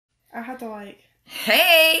I had to like...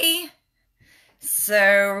 Hey!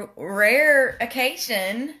 So, rare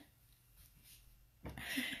occasion.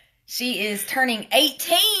 She is turning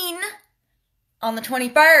 18 on the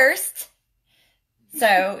 21st.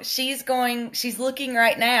 So, she's looking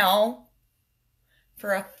right now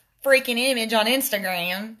for a freaking image on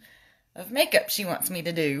Instagram of makeup she wants me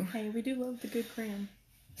to do. Hey, we do love the good crayon.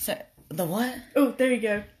 So, the what? Oh, there you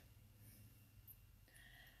go.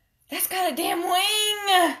 That's got a damn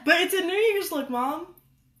wing! But it's a New Year's look, Mom.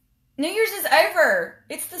 New Year's is over.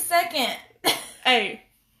 It's the 2nd. Hey,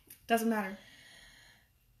 doesn't matter.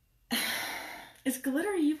 It's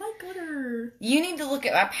glitter. You like glitter. You need to look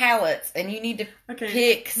at my palettes, and you need to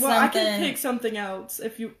pick something. Well, I can pick something else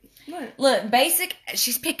if you... What? Look,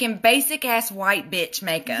 she's picking basic-ass white bitch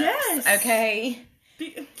makeup. Yes! Okay?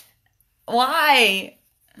 Why?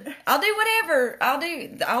 I'll do whatever. I'll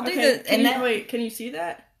do Wait, can you see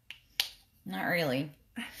that? Not really.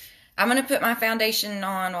 I'm going to put my foundation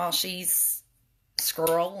on while she's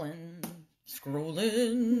scrolling.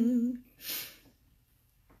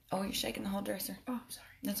 Oh, you're shaking the whole dresser. Oh, I'm sorry.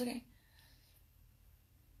 That's okay.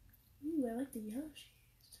 Ooh, I like the yellow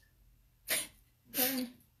shades.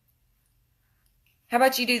 How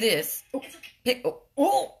about you do this? Oh. Pick.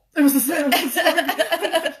 Oh, it was the sound.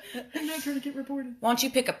 I'm not trying to get reported. Why don't you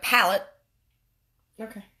pick a palette?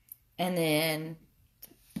 Okay. And then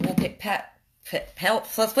we'll pick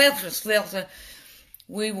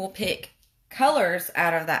we will pick colors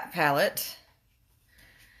out of that palette.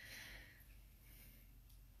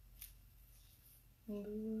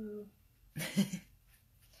 Ooh.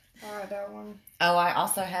 Alright, that one. Oh, I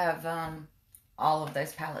also have all of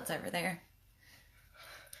those palettes over there.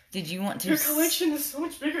 Did you want to... Your collection is so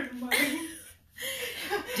much bigger than mine.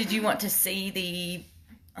 Did you want to see the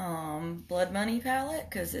Blood Money palette?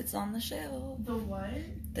 Because it's on the shelf. The what?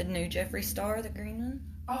 The new Jeffree Star, the green one.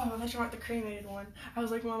 Oh, that's right, the cremated one. I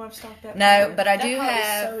was like, Mom, I've stocked that. No, but I do have...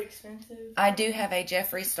 That is so expensive. I do have a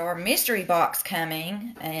Jeffree Star mystery box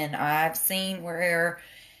coming, and I've seen where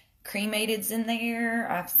cremated's in there.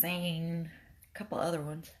 I've seen a couple other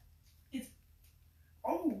ones.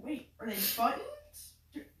 Oh, wait. Are they buttons?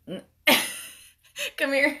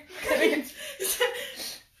 Come here. Come here.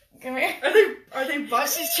 Come here. Are they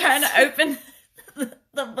buttons? She's trying to open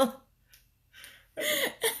the book.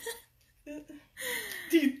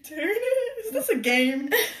 Do you turn it? Is this a game?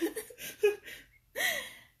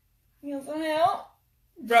 You want some help?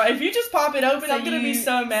 Bro, if you just pop it open, I'm gonna be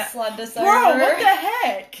so mad. Slide this Bro, over. what the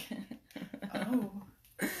heck?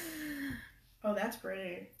 Oh, that's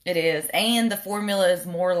pretty. It is. And the formula is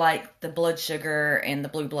more like the blood sugar and the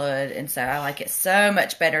blue blood. And so I like it so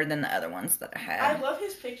much better than the other ones that I had. I love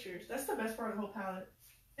his pictures. That's the best part of the whole palette.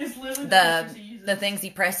 It's literally the things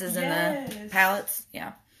he presses in the palettes.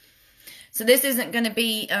 Yeah. So this isn't going to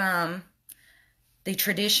be the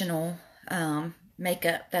traditional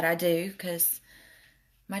makeup that I do because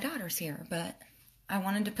my daughter's here. But I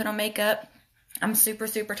wanted to put on makeup. I'm super,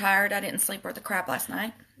 super tired. I didn't sleep worth a crap last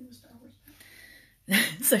night.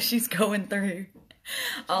 So she's going through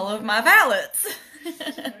all of my palettes. Why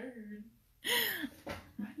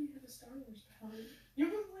do you have a Star Wars palette? You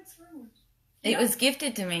don't like Star Wars. It was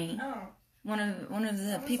gifted to me. Oh. One of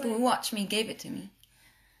the people who watch me gave it to me.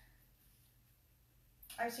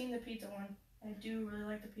 I've seen the pizza one. I do really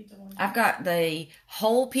like the pizza one. I've got the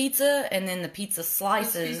whole pizza and then the pizza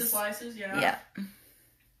slices. Those pizza slices, yeah. Yeah.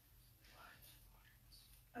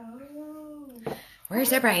 Oh.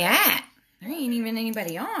 Where's everybody at? There ain't even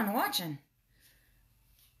anybody on watching.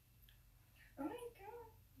 Oh my god.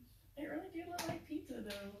 It really do look like pizza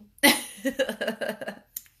though.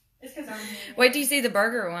 It's because I'm here. Wait till you see the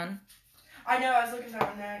burger one. I know, I was looking at that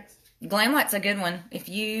one next. Glamlight's a good one. If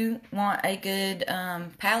you want a good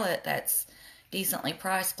palette that's decently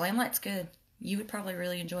priced, Glamlight's good. You would probably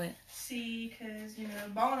really enjoy it. See, because, you know,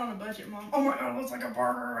 balling on a budget, Mom. Oh my god, it looks like a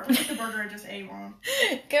burger. It looks like the burger I just ate, Mom.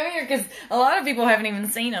 Come here, because a lot of people haven't even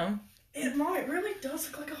seen them. Mom, it really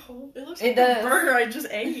does look like a whole... It looks like a burger I just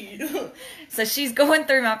ate. So she's going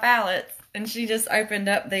through my palettes, and she just opened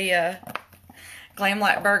up the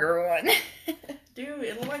Glamlight burger one. Dude,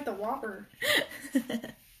 it looked like the Whopper.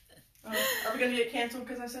 Are we going to get canceled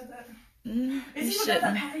because I said that? It's even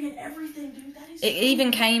got the patty and everything, dude. That is It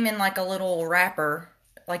even came in like a little wrapper.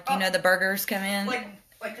 Like, you know, the burgers come in.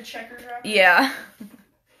 Like the checkers wrapper? Yeah.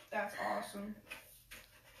 That's awesome.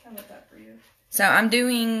 I love that for you. So I'm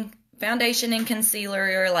doing foundation and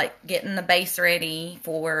concealer, like getting the base ready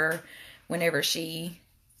for whenever she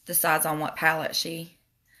decides on what palette she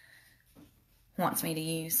wants me to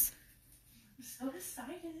use. I'm so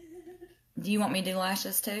excited. Do you want me to do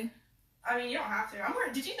lashes too? I mean, you don't have to. I'm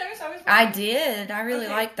wearing. Did you notice I was wearing? I did. I really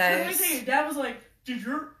like those. Let me tell you, Dad was like, Did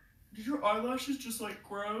your eyelashes just like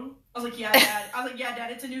grow? I was like, yeah, Dad.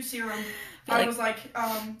 Dad, it's a new serum. I was like,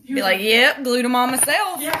 yep, glued them on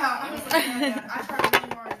myself. Yeah, I was like, yeah, Dad, I tried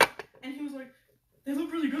really hard. And he was like, they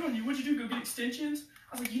look really good on you. What'd you do? Go get extensions?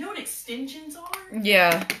 I was like, you know what extensions are?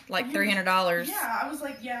 Yeah, like $300. Yeah, I was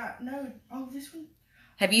like, yeah, no. Oh, this one.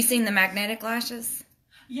 Have you seen the magnetic lashes?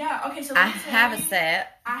 Yeah, okay, so I have a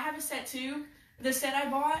set. I have a set too. The set I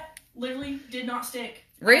bought literally did not stick.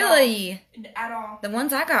 Really? At all. The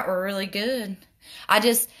ones I got were really good. I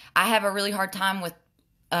have a really hard time with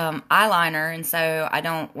eyeliner, and so I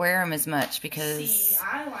don't wear them as much because... See,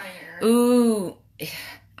 eyeliner. Ooh.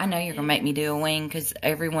 I know you're going to make me do a wing because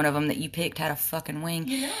every one of them that you picked had a fucking wing.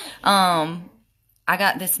 Yeah. I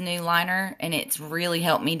got this new liner, and it's really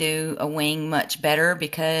helped me do a wing much better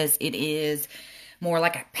because it is more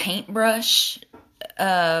like a paintbrush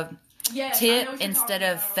tip instead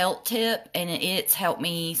of felt tip, and it's helped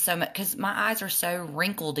me so much because my eyes are so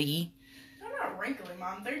wrinkledy. They're not wrinkly,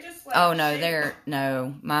 Mom. They're just like... Oh,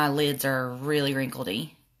 no, my lids are really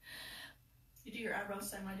wrinkledy. You do your eyebrows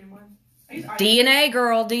the same I do mine. DNA,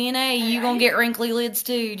 girl, DNA. You gonna get wrinkly lids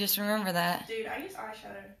too. Just remember that. Dude, I use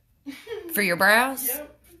eyeshadow. For your brows?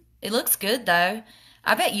 Yep. It looks good though.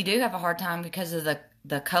 I bet you do have a hard time because of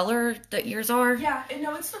the color that yours are. Yeah, and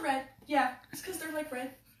no, it's the red. Yeah, it's because they're like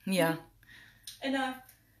red. Yeah. And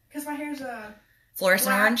because my hair's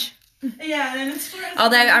fluorescent black. orange. Yeah, and it's fluorescent.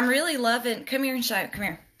 Although I'm really loving. Come here and show. Come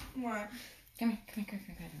here. What? Come here.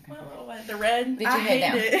 What, the red? Get your head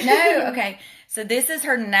down. No, okay. So this is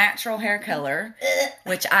her natural hair color,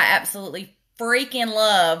 which I absolutely freaking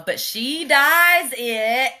love, but she dyes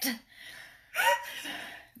it.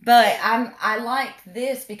 But I like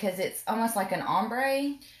this because it's almost like an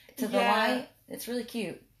ombre to the light. It's really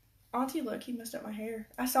cute. Auntie Loki messed up my hair.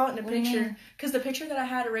 I saw it in a picture. Because the picture that I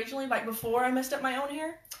had originally, like before I messed up my own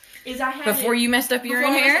hair, is I had Before you messed up your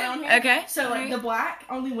own hair? Okay. So like the black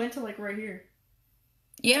only went to like right here.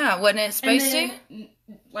 Yeah, wasn't it supposed to?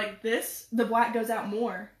 Like this, the black goes out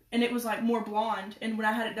more. And it was like more blonde. And when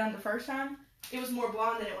I had it done the first time, it was more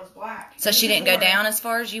blonde than it was black. So she didn't go down as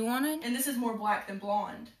far as you wanted? And this is more black than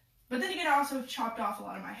blonde. But then again, I also chopped off a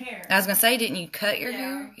lot of my hair. I was going to say, didn't you cut your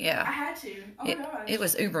hair? Yeah. I had to. Oh my gosh. It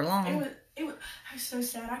was uber long. I was so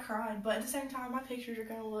sad. I cried. But at the same time, my pictures are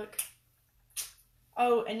going to look...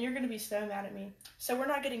 Oh, and you're going to be so mad at me. So we're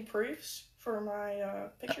not getting proofs for my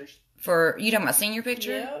pictures? For, you talking about senior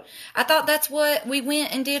picture? Yep. I thought that's what we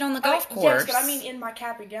went and did on the golf course. Yes, but I mean in my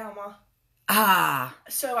cap and gown, Ma. Ah.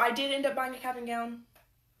 So I did end up buying a cap and gown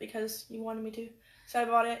because you wanted me to. So I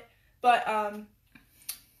bought it. But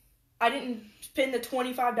I didn't spend the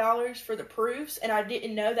 $25 for the proofs, and I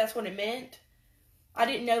didn't know that's what it meant. I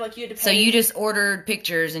didn't know, like, you had to pay. So you just ordered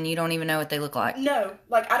pictures and you don't even know what they look like? No.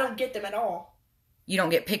 Like, I don't get them at all. You don't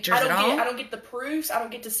get pictures at all? I don't get the proofs. I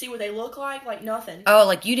don't get to see what they look like nothing. Oh,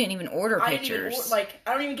 like you didn't even order pictures. I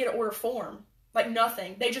don't even get an order form. Like,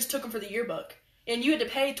 nothing. They just took them for the yearbook. And you had to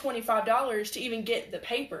pay $25 to even get the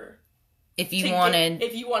paper. If you wanted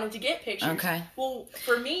to get pictures. Okay. Well,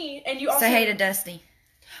 for me, and you also... Say hey to Dusty.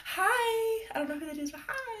 Hi. I don't know who that is, but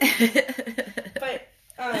hi.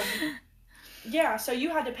 But, yeah, so you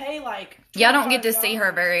had to pay, like... Yeah, I don't get to see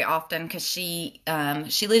her very often because she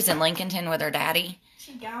lives in Lincolnton with her daddy.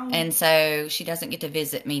 And so she doesn't get to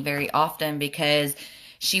visit me very often because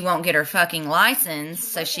she won't get her fucking license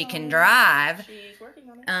so she can drive. She's working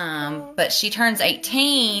on it. But she turns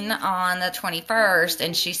 18 on the 21st,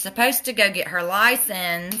 and she's supposed to go get her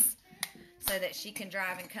license so that she can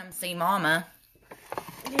drive and come see Mama.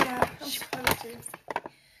 Yeah, I'm supposed to.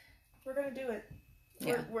 We're going to do it.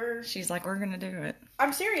 Yeah. She's like, we're going to do it.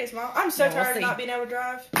 I'm serious, Mom. I'm so tired of not being able to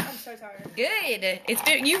drive. I'm so tired. Good.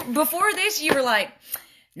 Before this, you were like,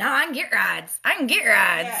 no, I can get rides.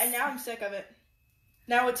 Yeah, and now I'm sick of it.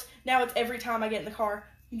 Now it's every time I get in the car,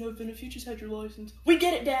 Ben, if you just had your license. We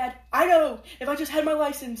get it, Dad. I know. If I just had my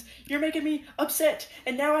license, you're making me upset.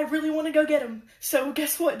 And now I really want to go get him. So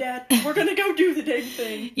guess what, Dad? We're going to go do the damn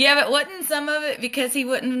thing. Yeah, but wasn't some of it because he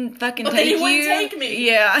wouldn't fucking take you? He wouldn't take me.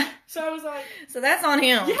 Yeah. So I was like... So that's on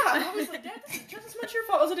him. Yeah. I was like, Dad, this is just as much your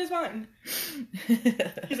fault as it is mine.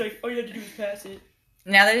 He's like, all you have to do is pass it.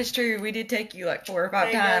 Now that is true. We did take you like 4 or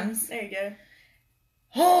 5 times. There you go.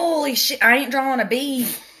 Holy shit. I ain't drawing a bee.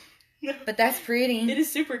 But that's pretty. It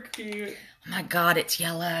is super cute. Oh my God, it's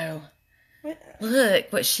yellow. What?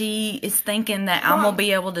 Look what she is thinking that I'm going to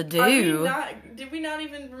be able to do. Did we not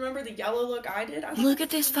even remember the yellow look I did? Look at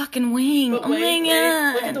this fucking wing. Oh my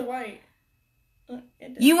God. Look at the white.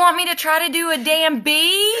 You want me to try to do a damn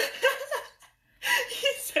bee? He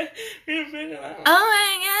said, oh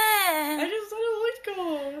my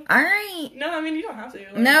cool. All right. No, I mean, you don't have to.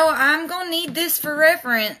 Like, No, I'm going to need this for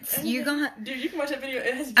reference. You're going to... Dude, you can watch that video.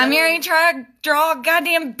 It has I'm going to try to draw a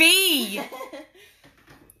goddamn bee.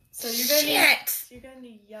 So you're going to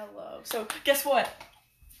need yellow. So guess what?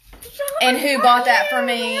 And who bought that for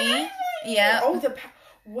me? Yeah. Oh,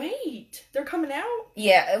 wait. They're coming out?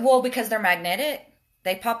 Yeah, well, because they're magnetic.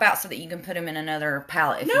 They pop out so that you can put them in another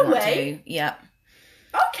palette if you want to. Yep.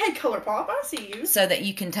 Okay, Colourpop, I see you. So that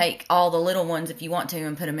you can take all the little ones if you want to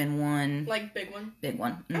and put them in one. Like big one? Big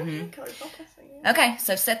one. Okay, Colourpop, I see you. Okay,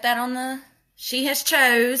 so set that on the... She has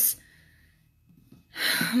chose.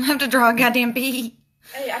 I'm going to have to draw a goddamn bee.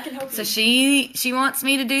 Hey, I can help you. So she wants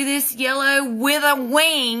me to do this yellow with a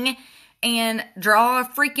wing and draw a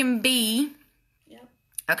freaking bee. Yep.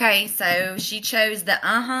 Okay, so she chose the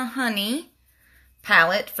Honey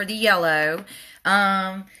palette for the yellow.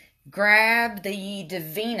 Grab the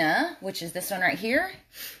Divina, which is this one right here.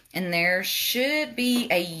 And there should be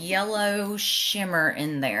a yellow shimmer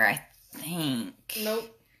in there, I think.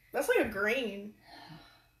 Nope. That's like a green.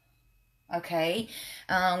 Okay.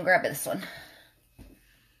 Grab this one.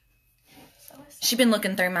 She's been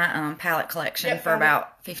looking through my palette collection for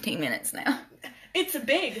about 15 minutes now. It's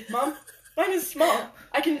big, Mom. Mine is small.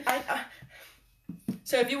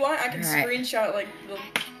 So if you want, I can screenshot like the...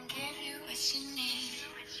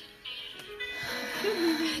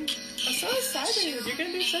 I'm so excited. You're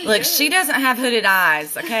gonna do so good. Look, she doesn't have hooded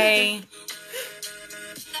eyes, okay?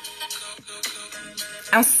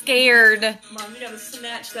 I'm scared. Mom, you gotta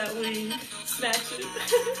snatch that wing. Snatch it.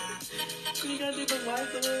 You gotta do the white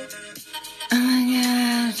glue. Oh my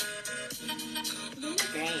god.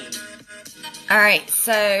 Great. Alright,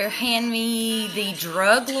 so hand me the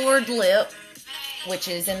Drug Lord lip, which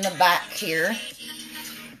is in the back here.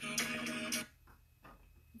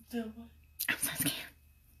 I'm so scared.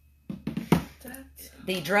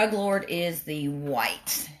 The Drug Lord is the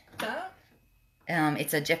white. That?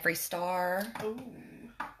 It's a Jeffree Star. Ooh.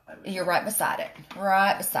 You're right beside it.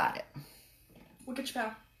 Right beside it. What could you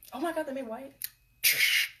found? Oh my god, they made white.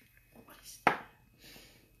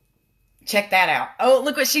 Check that out. Oh,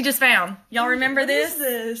 look what she just found. Y'all remember this? What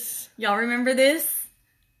is this? Y'all remember this?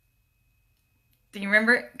 Do you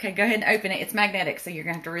remember it? Okay, go ahead and open it. It's magnetic, so you're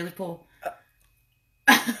going to have to really pull.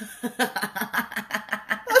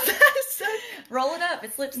 Roll it up.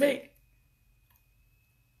 It's lipstick.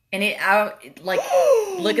 Wait. And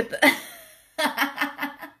look at the...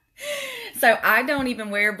 So I don't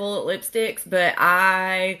even wear bullet lipsticks, but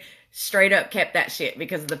I straight up kept that shit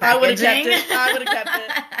because of the packaging. I would have kept it. I would have kept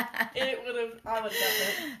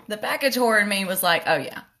it. The package whore in me was like, oh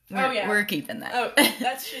yeah. We're keeping that. Oh,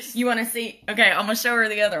 that's just... You want to see? Okay, I'm going to show her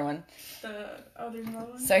the other one. There's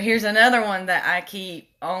another one? So here's another one that I keep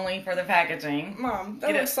only for the packaging. Mom,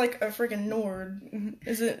 that looks like a freaking Nord.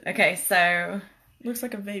 Is it? Okay, so... Looks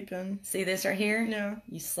like a vape pen. See this right here? Yeah.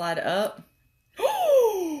 You slide it up.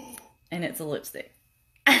 And it's a lipstick.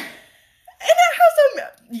 And it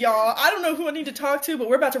has y'all, I don't know who I need to talk to, but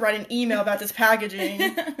we're about to write an email about this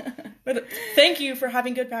packaging. But thank you for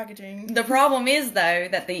having good packaging. The problem is, though,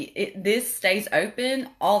 that this stays open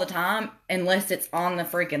all the time unless it's on the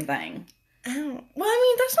freaking thing. Oh. Well, I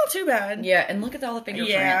mean, that's not too bad. Yeah, and look at all the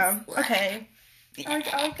fingerprints. Yeah, okay. I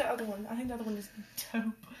like the other one. I think the other one is dope.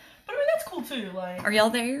 But I mean, that's cool, too. Like, are y'all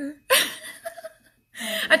there?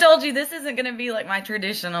 I told you this isn't going to be like my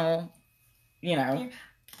traditional,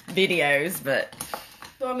 videos, but...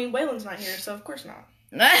 Well, I mean, Waylon's not here, so of course not.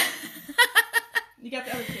 You got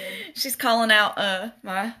the other kid. She's calling out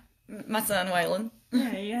my son, Waylon.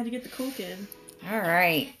 Yeah, you had to get the cool kid. All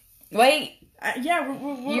right. Wait. Yeah,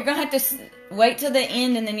 you're going to have to wait till the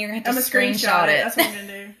end, and then you're going to have to screenshot it. That's what I'm going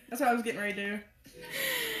to do. That's what I was getting ready to do.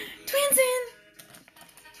 Twins in.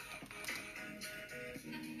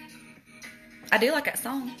 I do like that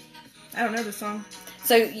song. I don't know this song.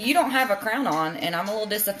 So you don't have a crown on, and I'm a little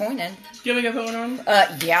disappointed. Do you want me to go put one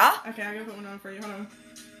on? Yeah. Okay, I'll go put one on for you. Hold on.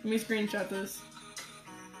 Let me screenshot this.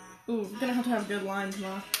 Ooh, we're gonna have to have good lines,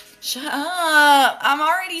 Ma. Shut up. I'm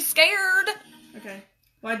already scared. Okay.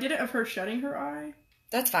 Well, I did it of her shutting her eye.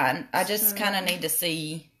 That's fine. I just kind of need to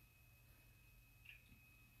see.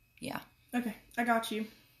 Yeah. Okay, I got you.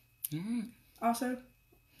 Mm. Also,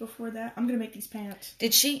 before that, I'm gonna make these pants.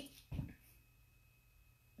 Did she...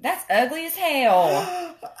 That's ugly as hell.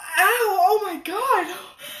 Ow! Oh my god!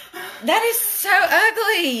 That is so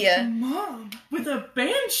ugly. Mom, with a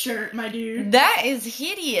band shirt, my dude. That is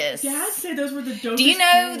hideous. Dad said those were the dopest. Do you know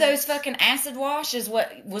pants. those fucking acid wash is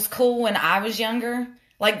what was cool when I was younger?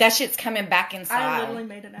 Like, that shit's coming back in style. I literally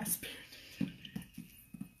made an acid.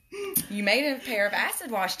 You made a pair of acid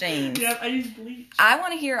wash jeans. Yep, I used bleach. I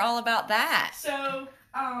want to hear all about that. So,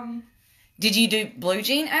 Did you do blue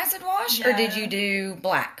jean acid wash or did you do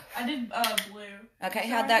black? I did blue. Okay,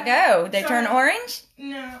 how'd that go? They turn orange?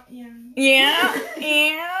 No, yeah. Yeah,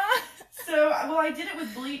 yeah. So, well, I did it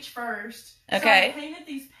with bleach first. Okay. So I painted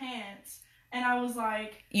these pants, and I was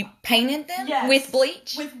like... You painted them? Yes. With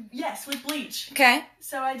bleach? Yes, with bleach. Okay.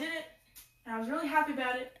 So I did it, and I was really happy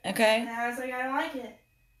about it. Okay. And I was like, I like it.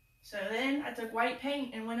 So then I took white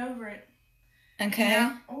paint and went over it. Okay.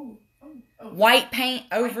 Now, White paint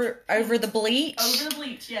over the bleach? Over the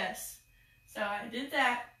bleach, yes. So I did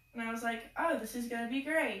that, and I was like, oh, this is going to be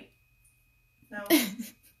great.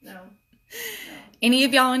 No. Any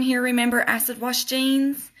of y'all in here remember acid wash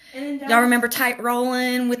jeans? Y'all remember tight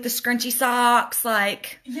rolling with the scrunchy socks?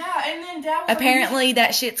 Like, yeah, and then Dad was apparently like,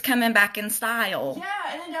 that shit's coming back in style.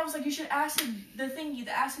 Yeah, and then Dad was like, you should acid the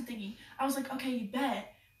acid thingy. I was like, okay, you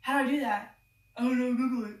bet. How do I do that? Oh no,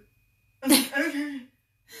 Google it. I was like, okay.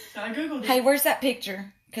 So I Googled it. Hey, where's that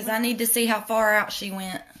picture? Because I need to see how far out she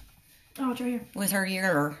went. Oh, it's right here. With her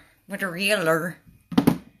yearler. With her yearler.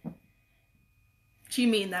 She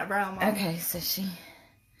mean that brow, Mom. Okay, so she...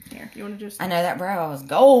 Here, you want to just... I know that brow is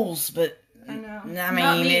goals, but... I know. I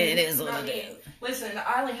mean, it is what it is. Listen,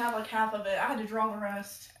 I only have like half of it. I had to draw the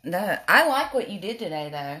rest. I like what you did today,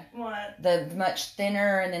 though. What? The much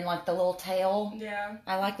thinner and then like the little tail. Yeah.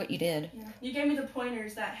 I like what you did. Yeah. You gave me the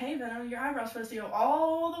pointers that, hey, Venom, your eyebrow's supposed to go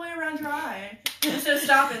all the way around your eye. Instead of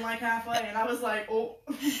stopping like halfway. And I was like, oh.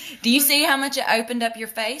 Do you see how much it opened up your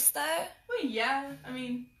face, though? Well, yeah. I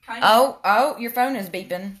mean, kind of. Oh, your phone is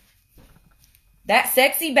beeping. That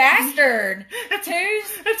sexy bastard.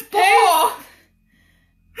 It's Paul.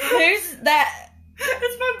 Who's that?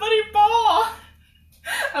 It's my buddy Paul.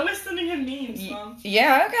 I was sending him memes, Mom.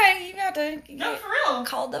 Yeah, okay. You got to no, for real.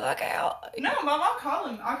 Call the fuck out. No, Mom, I'll call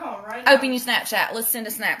him. I'll call him right now. Open your Snapchat. Let's send a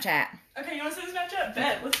Snapchat. Okay, you want to send a Snapchat?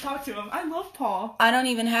 Bet. Let's talk to him. I love Paul. I don't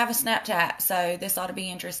even have a Snapchat, so this ought to be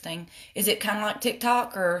interesting. Is it kind of like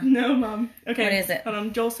TikTok or? No, Mom. Okay. What is it? Hold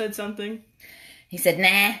on. Joel said something. He said,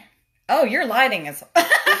 nah. Oh, your lighting is... I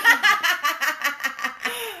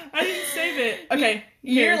didn't save it. Okay.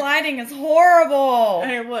 Your lighting is horrible.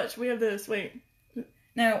 Here, watch. We have this. Wait.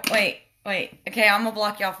 No, wait. Okay, I'm going to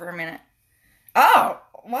block y'all for a minute. Oh,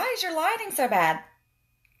 why is your lighting so bad?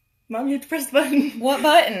 Mom, you have to press the button. What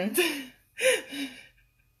button?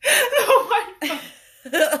 Oh my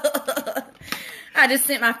God. I just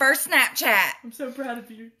sent my first Snapchat. I'm so proud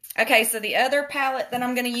of you. Okay, so the other palette that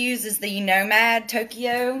I'm going to use is the Nomad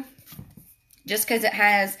Tokyo. Just because it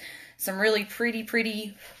has some really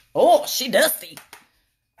pretty... Oh, she dusty.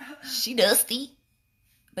 She dusty.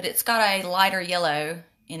 But it's got a lighter yellow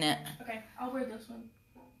in it. Okay, I'll wear this one.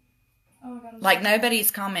 Oh my God. Like,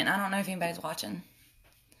 nobody's commenting. I don't know if anybody's watching.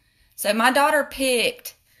 So, my daughter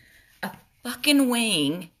picked a fucking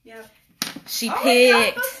wing. Yep. She picked...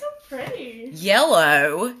 My God, that's so pretty.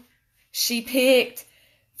 Yellow. She picked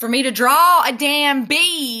for me to draw a damn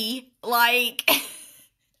bee. Like...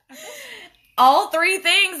 all three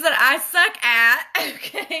things that I suck at.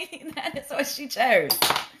 Okay, that is what she chose.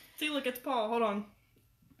 See, look, it's Paul. Hold on.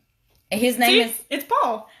 His name is... It's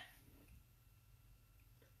Paul.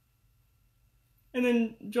 And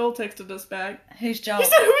then Joel texted us back. Who's Joel? He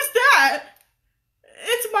said, who's that?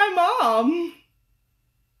 It's my mom.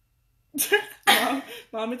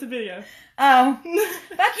 Mom, it's a video. Oh.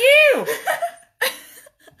 Fuck you.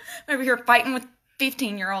 Over here fighting with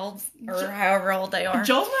 15-year-olds or however old they are.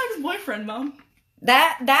 Joel's my ex-boyfriend, Mom.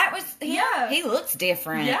 That was him? Yeah. He looks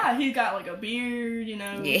different. Yeah, he got like a beard, you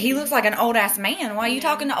know. Yeah, he looks like an old-ass man. Why are you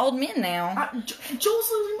talking to old men now?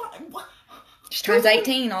 Joel's losing my... She turns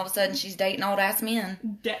 18, all of a sudden she's dating old-ass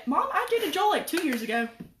men. Mom, I dated Joel like 2 years ago.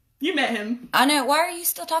 You met him. I know. Why are you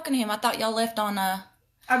still talking to him? I thought y'all left on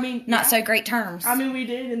not so great terms. I mean, we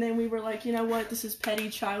did, and then we were like, you know what? This is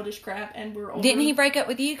petty, childish crap, and we're over. Didn't he break up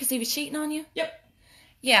with you because he was cheating on you? Yep.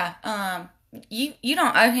 Yeah, you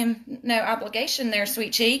don't owe him no obligation there,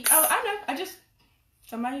 sweet cheeks. Oh, I know. I just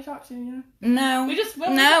somebody to talk to, you know.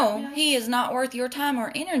 No, he is not worth your time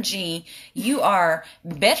or energy. You are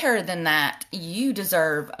better than that. You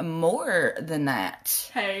deserve more than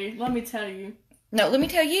that. Hey, let me tell you. No, let me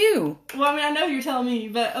tell you. Well, I mean, I know you're telling me,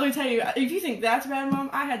 but let me tell you. If you think that's bad,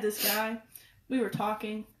 Mom, I had this guy. We were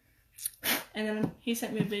talking, and then he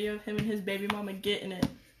sent me a video of him and his baby mama getting it.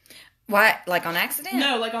 Why? Like on accident?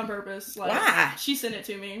 No, like on purpose. Like, why? She sent it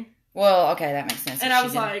to me. Well, okay, that makes sense. And I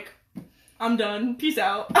was like, I'm done. Peace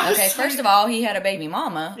out. Okay, first of all, he had a baby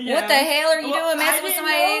mama. Yeah. What the hell are you doing messing with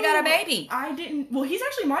somebody who got a baby? I didn't. Well, he's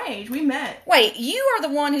actually my age. We met. Wait, you are the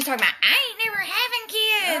one who's talking about, I ain't never having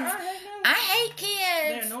kids. I hate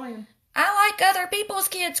kids. They're annoying. I like other people's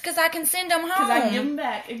kids because I can send them home. Because I can give them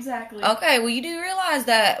back, exactly. Okay, well, you do realize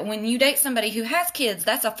that when you date somebody who has kids,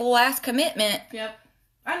 that's a full-ass commitment. Yep.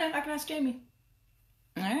 I know, I can ask Jamie.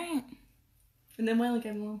 Alright. And then Waylon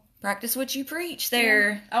came along. Practice what you preach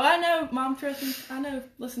there. Yeah. Oh, I know, Mom, trust me. I know.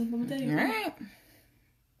 Listen, let me tell you. Alright.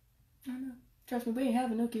 I know. Trust me, we ain't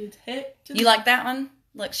having no kids. Heck. You like that one?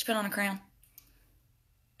 Look, she put on a crown.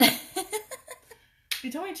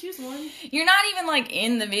 You told me to choose one. You're not even, like,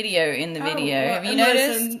 in the video. Have you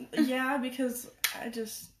noticed? Yeah, because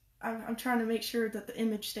I'm trying to make sure that the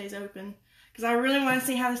image stays open. Because I really want to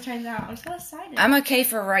see how this turns out. I'm so excited. I'm okay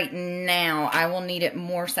for right now. I will need it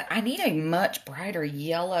more. I need a much brighter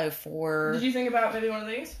yellow for... Did you think about maybe one of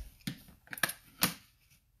these?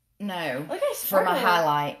 No. Look at for my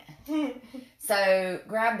highlight. So,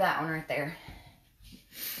 grab that one right there.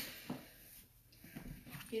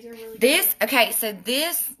 These are really good. Okay, so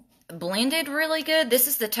this blended really good. This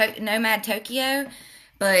is the Nomad Tokyo,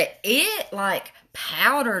 but it, like,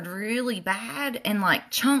 powdered really bad and, like,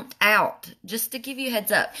 chunked out. Just to give you a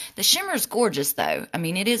heads up. The shimmer's gorgeous, though. I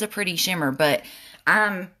mean, it is a pretty shimmer, but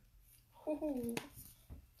I'm... Ooh.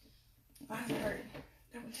 My eyes hurt.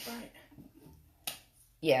 That one's bright.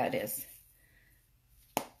 Yeah, it is.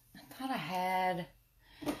 I thought I had...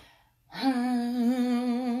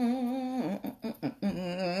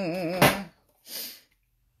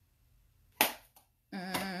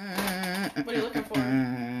 What are you looking for?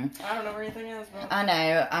 I don't know where anything is, bro. I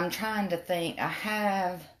know. I'm trying to think. I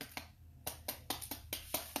have...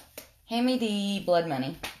 Hand me the blood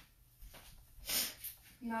money.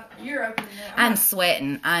 You're opening it. I'm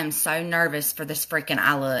sweating. I'm so nervous for this freaking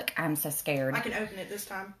eye look. I'm so scared. I can open it this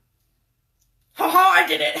time. Ha ha! I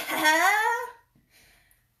did it!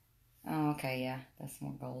 Oh, okay, yeah. That's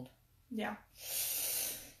more gold. Yeah.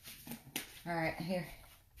 Alright, here.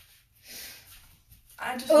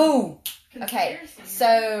 Ooh! Okay,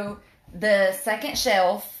 so the second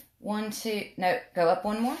shelf, go up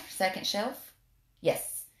one more. Second shelf.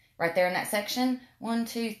 Yes. Right there in that section. 1,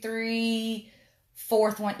 2, 3,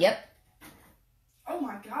 fourth one. Yep. Oh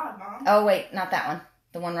my God, Mom. Oh, wait, not that one.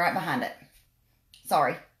 The one right behind it.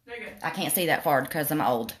 Sorry. Very good. I can't see that far because I'm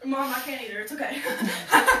old. Mom, I can't either. It's okay.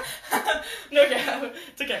 No, yeah,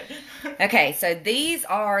 it's okay. Okay, so these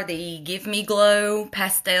are the Give Me Glow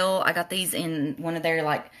pastel. I got these in one of their,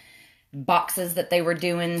 like, boxes that they were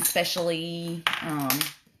doing specially. I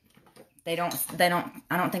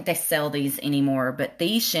don't think they sell these anymore, but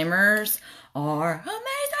these shimmers are amazing.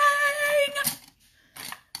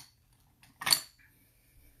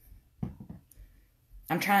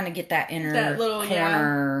 I'm trying to get that inner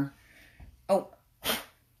corner. Yeah. Oh,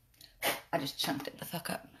 I just chunked it the fuck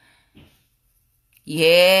up.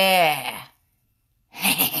 Yeah.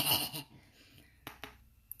 I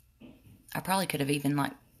probably could have even,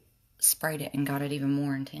 like, sprayed it and got it even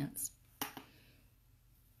more intense.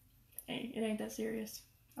 Hey, it ain't that serious.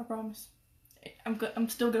 I promise. I'm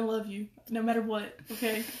still gonna love you, no matter what,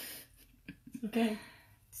 okay? Okay.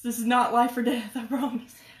 This is not life or death, I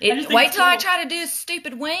promise. Wait till I try to do a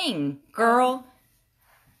stupid wing, girl.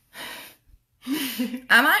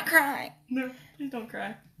 I might cry. No, please don't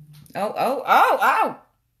cry. Oh.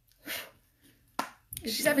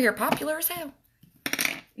 She's over here popular as hell.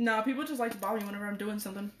 Nah, people just like to bother me whenever I'm doing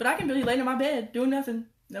something. But I can be laying in my bed, doing nothing.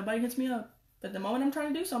 Nobody hits me up. But the moment I'm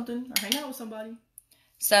trying to do something, or hang out with somebody.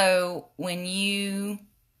 So, when you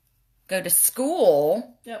go to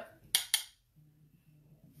school... Yep.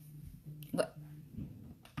 What?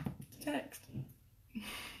 Text.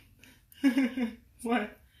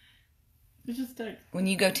 What? It's just text. When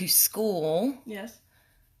you go to school... Yes.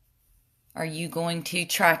 Are you going to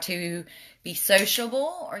try to be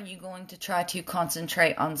sociable, or are you going to try to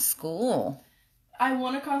concentrate on school? I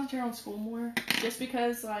want to concentrate on school more, just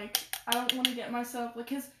because, like, I don't want to get myself, like,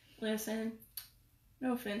 cause, listen,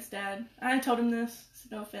 no offense, Dad. I told him this,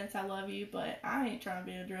 so no offense, I love you, but I ain't trying to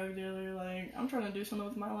be a drug dealer, like, I'm trying to do something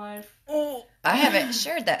with my life. Oh, I haven't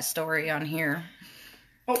shared that story on here.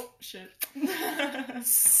 Oh, shit.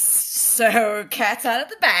 So, cat's out of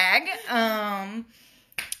the bag.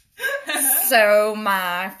 So,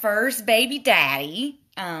 my first baby daddy,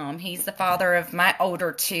 he's the father of my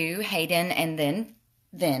older two, Hayden and then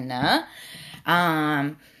Venna.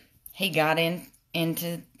 He got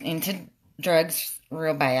into drugs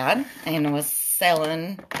real bad and was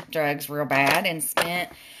selling drugs real bad and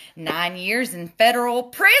spent 9 years in federal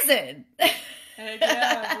prison. Heck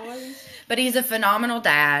yeah, boys. But he's a phenomenal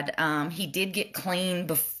dad. He did get clean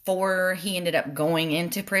before he ended up going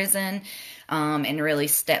into prison, and really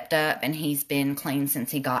stepped up, and he's been clean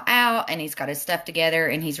since he got out, and he's got his stuff together,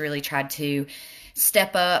 and he's really tried to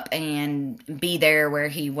step up and be there where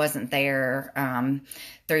he wasn't there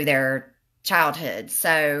through their childhood.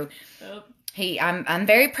 So I'm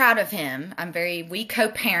very proud of him. We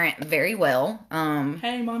co-parent very well.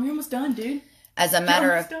 Hey, Mom, you're almost done, dude. As a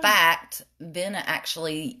matter of fact, Benna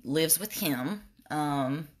actually lives with him.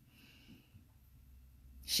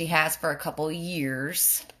 She has for a couple of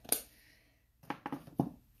years.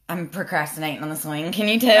 I'm procrastinating on the swing. Can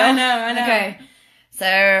you tell? I know. Okay.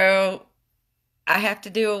 So, I have to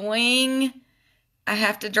do a wing. I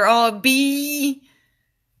have to draw a bee.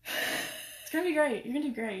 It's gonna be great. You're gonna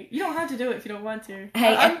do great. You don't have to do it if you don't want to.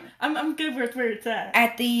 Hey, I'm good with where it's at.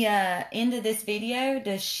 At the end of this video,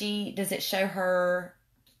 does it show her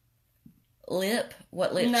lip?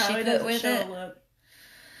 What lip she put with it? A lip.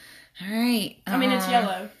 All right. I mean, it's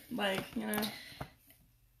yellow. Like, you know.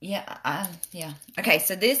 Yeah. Yeah. Okay,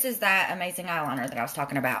 so this is that amazing eyeliner that I was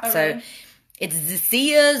talking about. Okay. So it's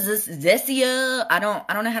Zecia. I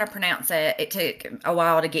don't know how to pronounce it. It took a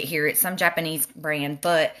while to get here. It's some Japanese brand,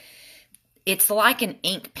 but it's like an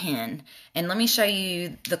ink pen. And let me show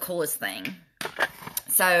you the coolest thing.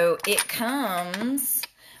 So it comes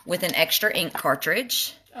with an extra ink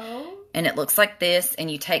cartridge. Oh. And it looks like this. And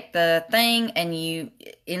you take the thing and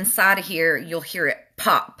inside of here, you'll hear it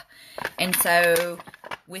pop. And so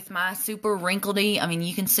with my super wrinkledy, I mean,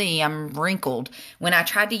 you can see I'm wrinkled. When I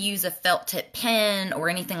tried to use a felt tip pen or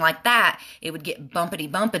anything like that, it would get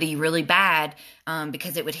bumpity really bad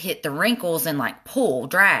because it would hit the wrinkles and like pull,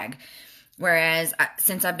 drag. Whereas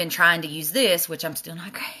since I've been trying to use this, which I'm still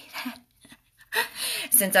not great at,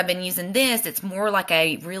 since I've been using this, it's more like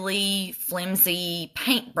a really flimsy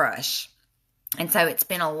paintbrush. And so it's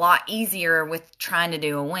been a lot easier with trying to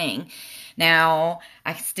do a wing. Now,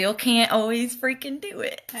 I still can't always freaking do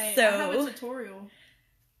it. Hey, so, I have a tutorial.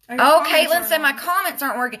 Oh, Caitlin said my comments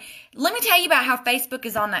aren't working. Let me tell you about how Facebook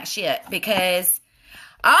is on that shit. Because,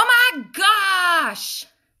 oh my gosh.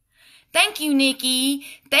 Thank you, Nikki.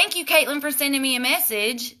 Thank you, Caitlin, for sending me a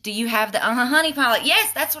message. Do you have the Honey palette?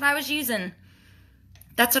 Yes, that's what I was using.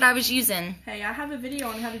 Hey, I have a video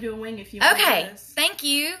on how to do a wing if you want to do this. Thank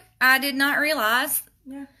you. I did not realize.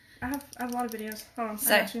 Yeah, I have a lot of videos. Hold on,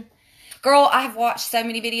 So, I got you. Girl, I have watched so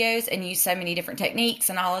many videos and used so many different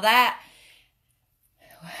techniques and all of that.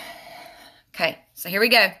 Okay, so here we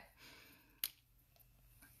go.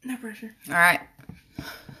 No pressure. All right.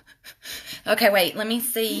 Okay, wait, let me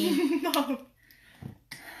see. No.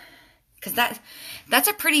 Because that's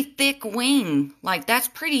a pretty thick wing. Like, that's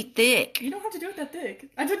pretty thick. You don't have to do it that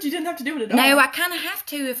thick. I thought you didn't have to do it at all. No, I kind of have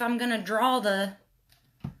to if I'm going to draw the...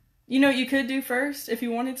 You know what you could do first if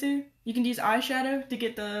you wanted to? You can use eyeshadow to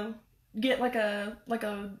get like a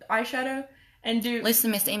eyeshadow and do...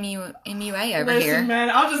 Listen, Miss MUA over Listen, here. man,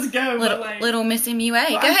 I'll just go. Little Miss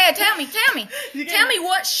MUA. Go ahead, tell me. Tell me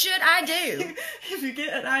what should I do? If you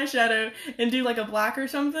get an eyeshadow and do like a black or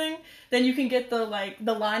something, then you can get the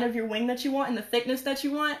line of your wing that you want and the thickness that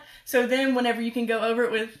you want. So then whenever you can go over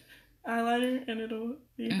it with eyeliner and it'll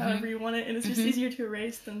be however you want it, and it's just easier to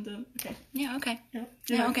erase than to... Okay. Yeah, okay. Yeah,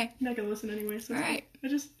 okay. I'm not going to listen anyway, so... All right.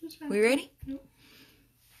 We ready? Yep.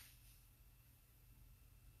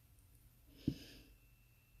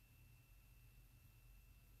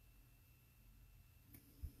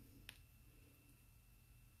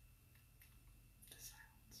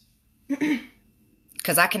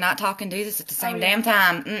 Because I cannot talk and do this at the same damn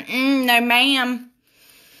time. No, ma'am.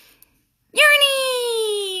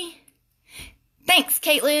 Yernie! Thanks,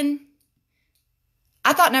 Caitlin.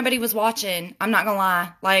 I thought nobody was watching. I'm not going to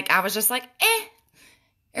lie. Like, I was just like,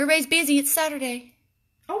 everybody's busy. It's Saturday.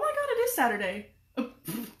 Oh my god, it is Saturday.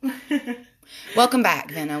 Welcome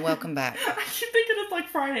back, Venna. Welcome back. I keep thinking it's like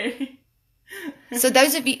Friday. So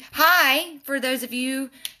those of you... Hi, for those of you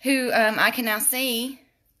who I can now see...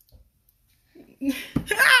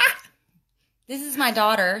 This is my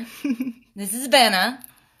daughter. This is Benna.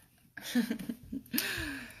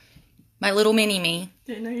 My little mini-me.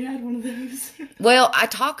 Didn't know you had one of those. Well, I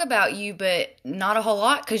talk about you, but not a whole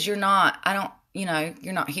lot because you're not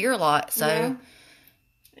here a lot. So yeah,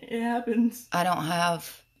 it happens. I don't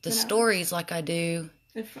have the stories like I do.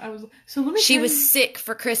 She was sick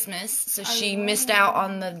for Christmas, so she missed out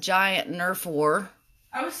on the giant Nerf war.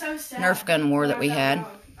 I was so sad. Nerf gun war that we had.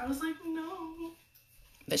 I was like, no.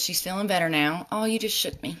 But she's feeling better now. Oh, you just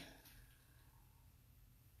shook me.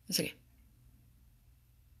 It's okay.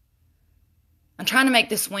 I'm trying to make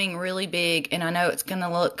this wing really big, and I know it's going to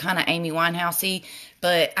look kind of Amy Winehouse-y,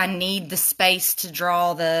 but I need the space to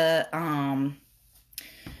draw the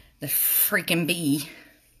freaking bee.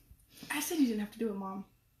 I said you didn't have to do it, Mom.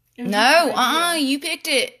 No, you picked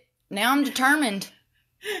it. Now I'm determined.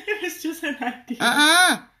 It was just an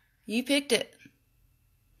idea. You picked it.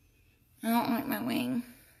 I don't like my wing.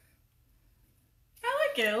 I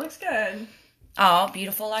like it. It looks good. Oh,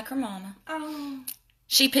 beautiful like her mama. Oh.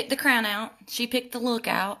 She picked the crown out. She picked the look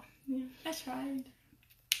out. Yeah, I tried.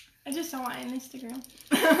 I just saw it on Instagram.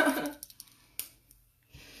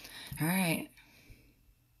 All right.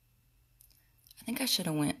 I think I should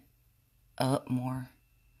have went up more.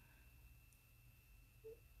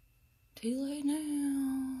 Too late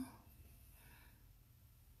now.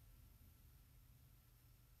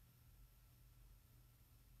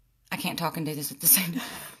 I can't talk and do this at the same time.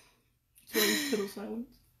 Total silence.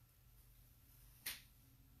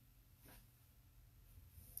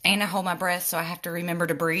 And I hold my breath, so I have to remember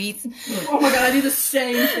to breathe. Oh my god, I do the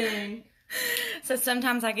same thing. So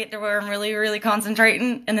sometimes I get to where I'm really, really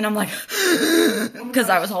concentrating, and then I'm like, because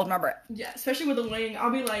I was holding my breath. Yeah, especially with the wing, I'll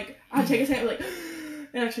be like, I'll take a second, like,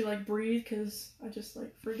 and actually like breathe, because I just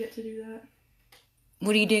like forget to do that.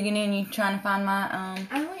 What are you digging in? You trying to find my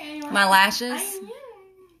my lashes? I am.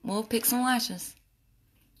 We'll pick some lashes.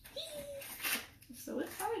 I'm so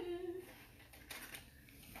excited.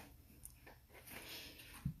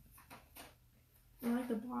 I like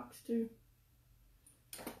the box too.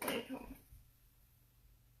 Wait, hold on.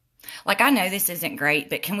 Like, I know this isn't great,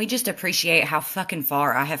 but can we just appreciate how fucking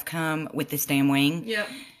far I have come with this damn wing? Yep.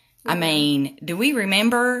 I mean, do we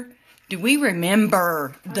remember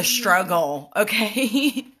the struggle,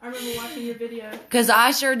 okay? I remember watching your video. Because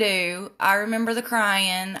I sure do. I remember the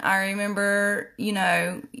crying. I remember,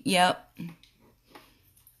 yep.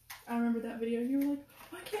 I remember that video. You were like,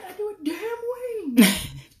 why can't I do a damn wing?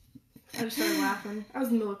 I just started laughing. I was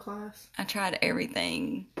in middle class. I tried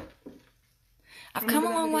everything. I've come a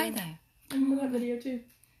long way, though. I remember that video, too.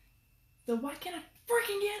 So why can't I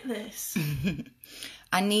freaking get this?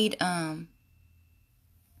 I need, Mom,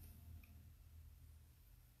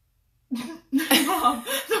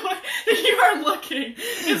 the way you are looking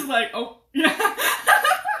is like, oh, yeah.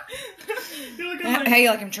 You're looking like, hey, you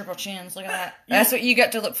like them triple chins. Look at that. Yeah. That's what you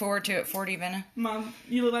got to look forward to at 40, Venna. Mom,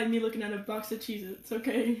 you look like me looking at a box of Cheez-Its,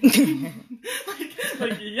 okay?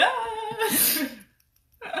 like, yes!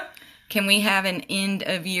 Can we have an end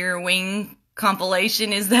of year wing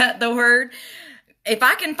compilation? Is that the word? If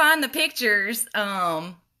I can find the pictures,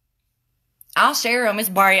 I'll share them. It's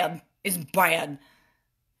bad. It's bad.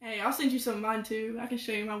 Hey, I'll send you some of mine too. I can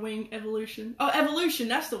show you my wing evolution. Oh, evolution,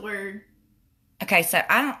 that's the word. Okay, so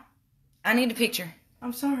I need a picture.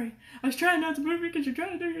 I'm sorry. I was trying not to move because you're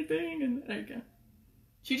trying to do your thing, and there you go.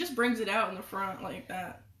 She just brings it out in the front like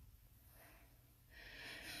that.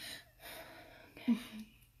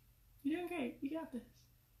 You're doing great. You got this.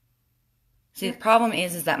 See, the problem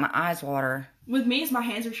is that my eyes water. With me, is my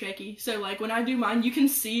hands are shaky. So, like, when I do mine, you can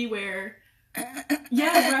see where...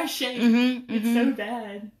 Yeah, where I shake. It's so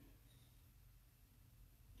bad.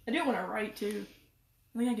 I do it when I write, too.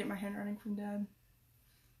 I think I get my handwriting from Dad.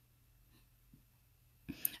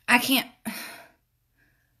 I can't...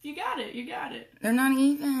 You got it. You got it. They're not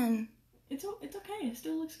even... It's okay. It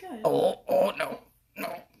still looks good. Oh, no.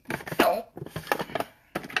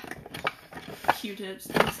 Q-tips.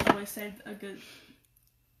 They always say a good...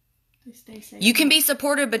 They stay safe. You can be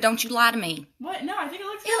supportive, but don't you lie to me. What? No, I think it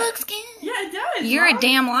looks good. It looks good. Yeah, it does. You're Mom. a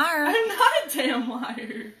damn liar. I'm not a damn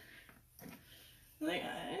liar. Like,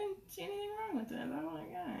 I didn't see anything wrong with it. I don't like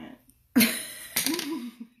it.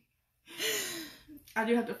 I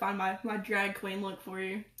do have to find my drag queen look for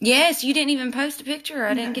you. Yes, you didn't even post a picture.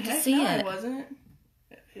 I didn't get to see it. I wasn't.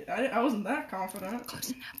 I wasn't that confident. Close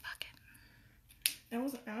enough, bucket. I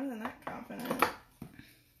wasn't that confident. I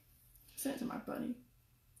sent it to my buddy.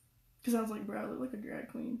 Because I was like, bro, I look like a drag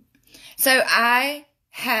queen. So I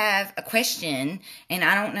have a question, and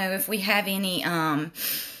I don't know if we have any, don't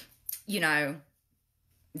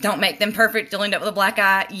make them perfect, you'll end up with a black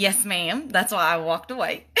eye. Yes, ma'am. That's why I walked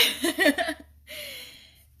away.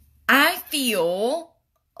 I feel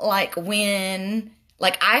like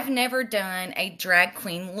I've never done a drag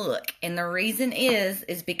queen look. And the reason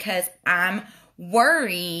is because I'm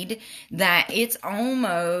worried that it's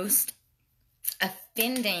almost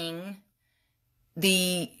offending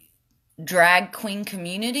the drag queen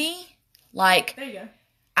community. Like, there you go.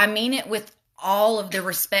 I mean it with all of the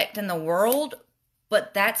respect in the world,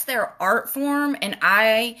 but that's their art form, and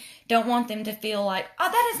I don't want them to feel like, oh,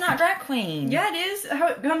 that is not drag queen. Yeah, it is. How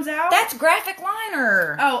it comes out. That's graphic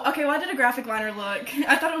liner. Oh, okay. Well, I did a graphic liner look.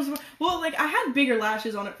 I thought it was... Well, like, I had bigger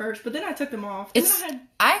lashes on it first, but then I took them off. I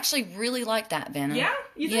actually really like that, Venom. Yeah?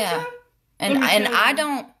 You think so? And I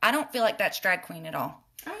don't feel like that's drag queen at all.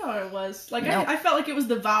 I don't know what it was. Like, Nope. I felt like it was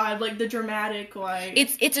the vibe, like the dramatic, like...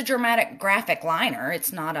 It's a dramatic graphic liner.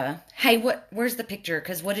 It's not a... Hey, where's the picture?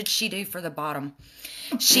 Because what did she do for the bottom?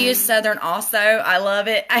 She is Southern also. I love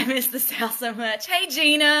it. I miss the South so much. Hey,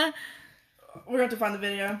 Gina. We're going to have to find the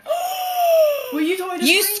video. Well, you told me to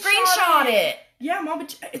screenshot it. Yeah, Mom,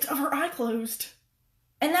 but it's of her eye closed.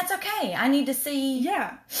 And that's okay. I need to see...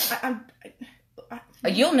 Yeah.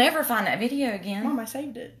 You'll never find that video again. Mom, I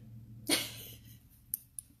saved it.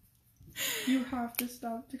 You have to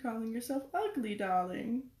stop calling yourself ugly,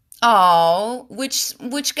 darling. Oh,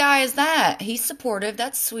 which guy is that? He's supportive.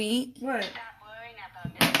 That's sweet. What?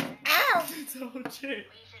 Ow! It's a whole chick.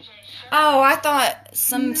 Oh, I thought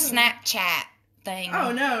some Snapchat thing.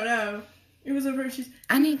 Oh, no. It was over.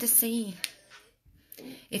 I need to see.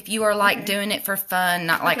 If you are like doing it for fun,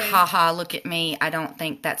 not like, haha, look at me, I don't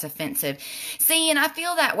think that's offensive. See, and I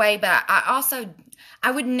feel that way, but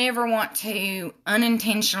I would never want to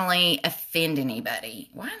unintentionally offend anybody.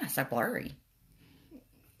 Why am I so blurry?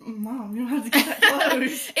 Mom, you don't have to get that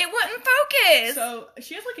close. It wouldn't focus. So,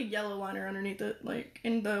 she has like a yellow liner underneath it, like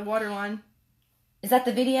in the waterline. Is that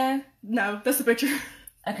the video? No, that's the picture.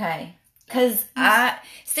 Okay. Because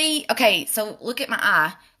so look at my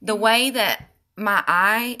eye. The way that my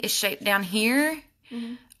eye is shaped down here,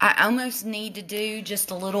 I almost need to do just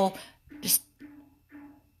a little,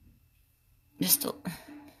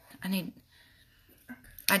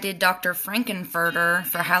 I did Dr. Frankenfurter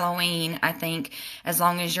for Halloween, I think. As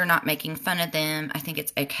long as you're not making fun of them, I think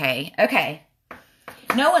it's okay. Okay.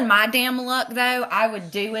 Knowing my damn luck, though, I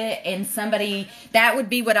would do it, and that would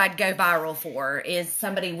be what I'd go viral for, is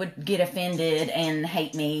somebody would get offended and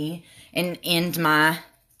hate me and end my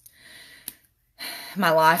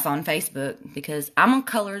life on Facebook, because I'm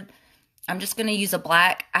just going to use a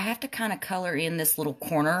black. I have to kind of color in this little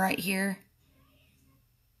corner right here.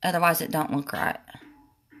 Otherwise, it don't look right.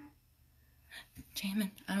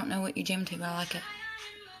 Jamming. I don't know what you jamming to, but I like it.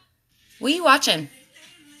 What are you watching?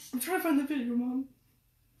 I'm trying to find the video, Mom.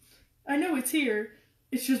 I know it's here.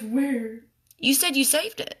 It's just where. You said you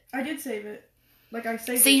saved it. I did save it. Like, I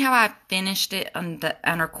saved it. See how I finished it on the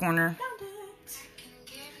outer corner? Found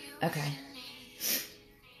it. Okay.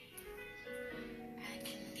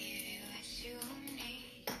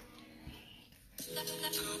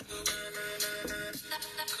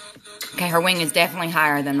 Okay, her wing is definitely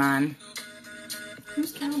higher than mine.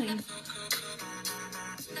 Who's counting?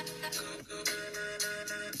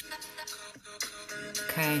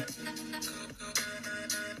 Okay.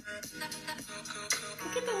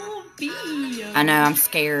 Look at the little bee. I know, I'm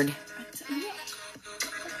scared.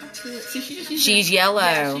 See, she's yellow.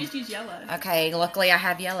 Yeah, she just used yellow. Okay, luckily I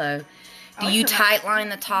have yellow. Do like you her tight line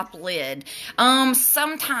the top lid?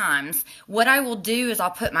 Sometimes. What I will do is I'll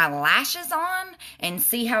put my lashes on and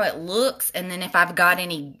see how it looks, and then if I've got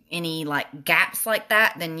any like gaps like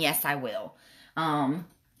that, then yes, I will.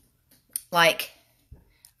 Like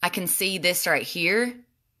I can see this right here.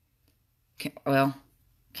 Can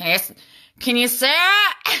you see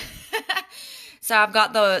it? So I've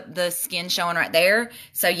got the skin showing right there.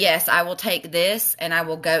 So yes, I will take this and I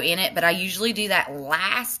will go in it, but I usually do that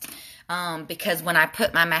last. Because when I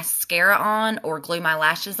put my mascara on or glue my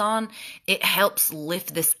lashes on, it helps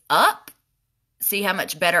lift this up. See how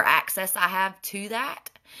much better access I have to that?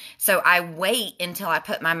 So I wait until I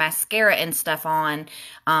put my mascara and stuff on,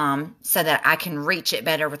 so that I can reach it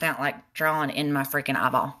better without like drawing in my freaking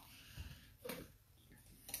eyeball.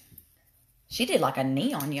 She did like a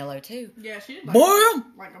neon yellow too. Yeah, she did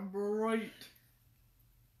like a bright.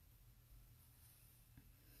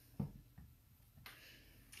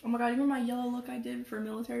 Oh my god, you remember my yellow look I did for a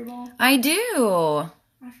military ball? I do.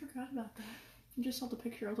 I forgot about that. I just saw the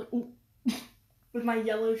picture. I was like, ooh. With my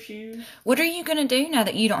yellow shoes. What are you going to do now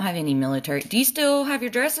that you don't have any military? Do you still have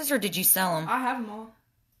your dresses or did you sell them? I have them all.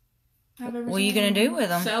 What are you going to do with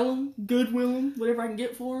them? Sell them, Goodwill them, whatever I can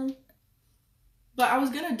get for them. But I was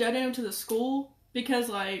going to donate them to the school because,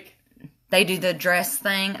 like... They do the dress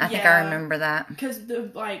thing? I think I remember that. Because,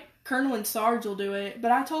 Colonel and Sarge will do it.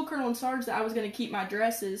 But I told Colonel and Sarge that I was going to keep my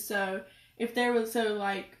dresses. So, if there was...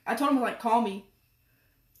 I told him to, call me.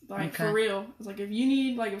 For real. I was like, if you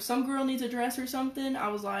need... if some girl needs a dress or something, I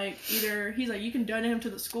was like, either... He's like, you can donate them to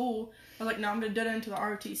the school. I was like, no, I'm going to donate them to the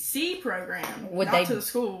ROTC program. Not to the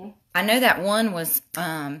school. I know that one was...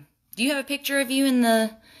 do you have a picture of you in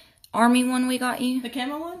the Army one we got you? The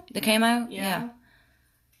camo one? The camo? Yeah.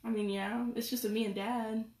 I mean, yeah. It's just me and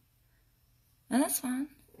Dad. Oh, that's fine.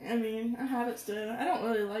 I mean, I have it still. I don't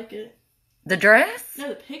really like it. The dress? No,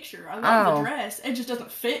 the picture. I love the dress. It just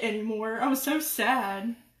doesn't fit anymore. I was so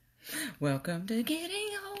sad. Welcome to getting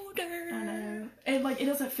older. I know. And, it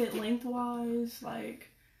doesn't fit lengthwise.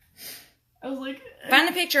 I was like... Find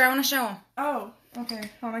a picture. I want to show them. Oh, okay.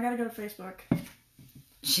 Hold on, I gotta go to Facebook.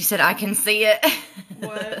 She said, I can see it.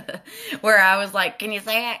 What? Where I was like, can you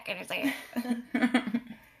see it? Can you see it?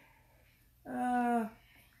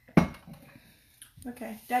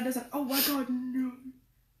 Okay. Dad doesn't... Oh my god, no.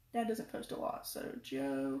 Dad doesn't post a lot, so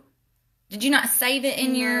Joe... Did you not save it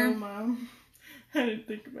in your... No, Mom. I didn't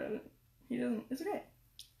think about it. He doesn't... It's okay.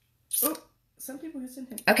 Oh, some people can send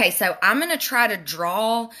him. Okay, so I'm going to try to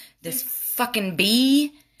draw this fucking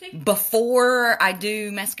bee before I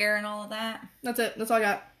do mascara and all of that. That's it. That's all I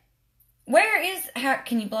got. Where is... How,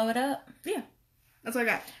 can you blow it up? Yeah. That's all I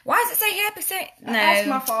got. Why does it say happy sex? No. Ask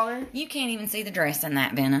my father. You can't even see the dress in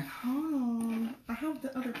that, Benna. Oh, I have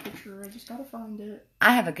the other picture. I just gotta find it.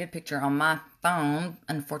 I have a good picture on my phone.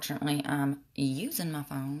 Unfortunately, I'm using my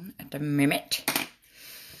phone at the moment.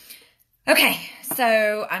 Okay,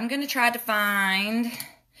 so I'm going to try to find...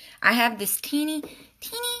 I have this teeny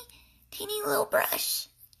little brush.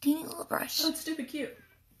 Teeny little brush. Oh, it's stupid cute.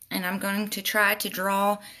 And I'm going to try to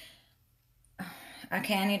draw...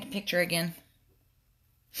 Okay, I need a picture again.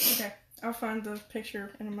 Okay, I'll find the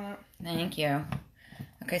picture in a minute. Thank you.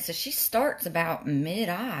 Okay, so she starts about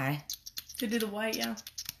mid-eye. To do the white, yeah.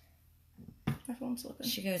 My phone's slipping.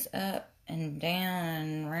 She goes up and down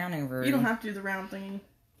and round over. You don't have to do the round thingy.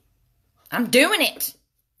 I'm doing it.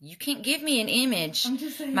 You can't give me an image. I'm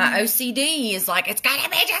just saying. My OCD is like, it's gotta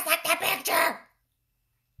be just like the picture.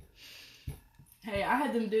 Hey, I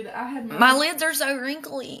had them do that. I had my lids are so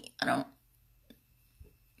wrinkly. I don't.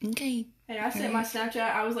 Okay. Hey, I sent my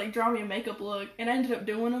Snapchat. I was like, draw me a makeup look, and I ended up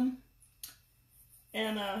doing them.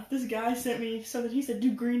 And this guy sent me something. He said,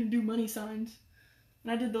 do green and do money signs.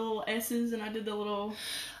 And I did the little S's, and I did the little...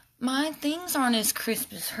 My things aren't as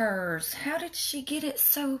crisp as hers. How did she get it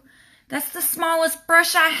so... That's the smallest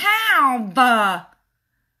brush I have.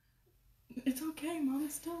 It's okay, Mom.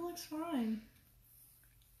 It still looks fine.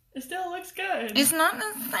 It still looks good. It's not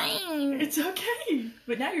the same. It's okay.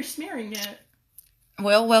 But now you're smearing it.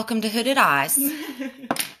 Well, welcome to Hooded Eyes.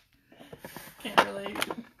 Can't relate.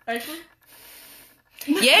 Actually?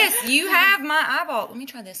 Yes, you have my eyeball. Let me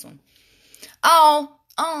try this one. Oh.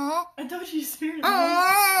 I thought you smeared it.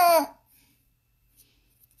 Oh.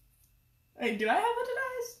 Hey, do I have hooded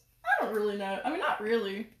eyes? I don't really know. I mean, not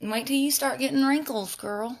really. Wait till you start getting wrinkles,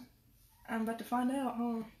 girl. I'm about to find out,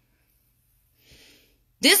 huh?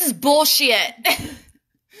 This is bullshit.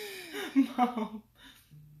 Mom.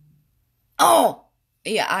 Oh.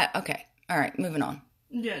 Yeah, okay. All right, moving on.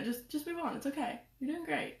 Yeah, just move on. It's okay. You're doing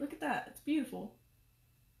great. Look at that. It's beautiful.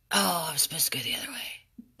 Oh, I was supposed to go the other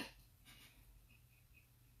way.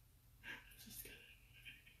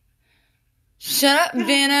 Shut up,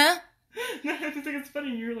 Venna. No, I just think it's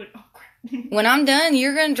funny. You're like, oh, crap. When I'm done,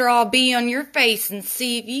 you're going to draw a bee on your face and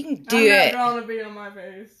see if you can do it. I'm not drawing a bee on my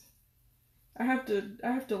face. I have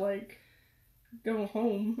to, like, go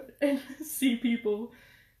home and see people.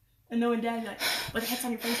 And knowing Dad's like, what the heck's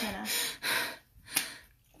on your face, Hannah?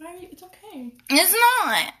 It's okay. It's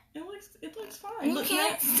not. It looks fine. You Look,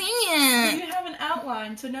 can't see it. You have an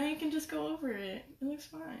outline, so now you can just go over it. It looks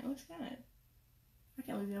fine. It looks good. I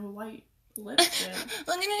can't believe you have a white lipstick.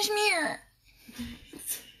 Look in this mirror.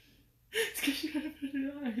 It's because you have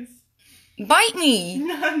hooded eyes. Bite me.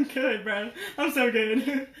 No, I'm good, bro. I'm so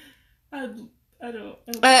good. I don't.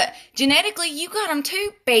 Genetically, you got them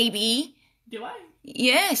too, baby. Do I?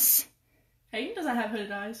 Yes. Hayden doesn't have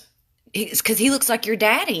hooded eyes. It's because he looks like your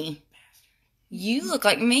daddy. You look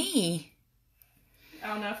like me. I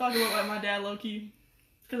don't know. I feel like I look like my dad, low-key.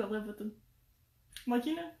 Because I live with him. I'm like,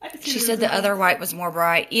 I can see. She said the other white was more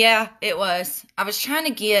bright. Yeah, it was. I was trying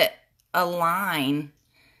to get a line.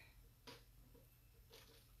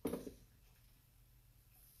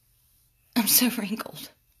 I'm so wrinkled.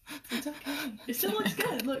 It's okay. It still looks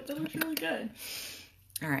good. Look, that looks really good.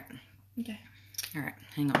 All right. Okay. All right,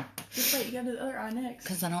 hang on. Just wait, you gotta do the other eye next.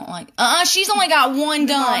 Because I don't like... she's only got one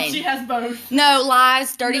done. She has both. No,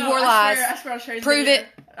 lies. Dirty no, whore lies. I swear I'll show you the Prove video. it.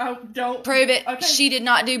 Oh, don't. Prove it. Okay. She did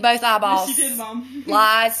not do both eyeballs. Yes, she did, Mom.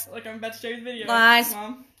 Lies. Look, I'm about to show you the video. Lies.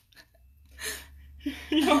 Mom.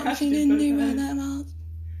 You don't have She to didn't do both both eyes. eyeballs.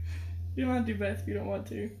 You don't have to do both if you don't want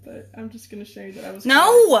to, but I'm just gonna show you that I was...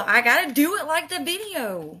 No, I gotta do it like the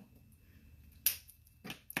video.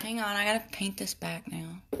 Hang on, I gotta paint this back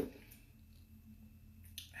now. Okay,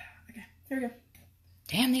 here we go.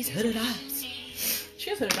 Damn, these hooded eyes. She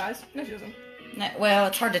has hooded eyes. No, she doesn't. No, well,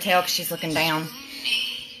 it's hard to tell because she's looking down.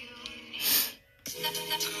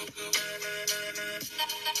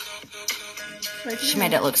 Wait, She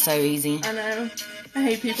made it look so easy. I know. I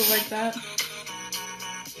hate people like that.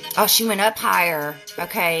 Oh, she went up higher.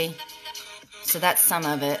 Okay. So that's some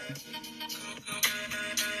of it.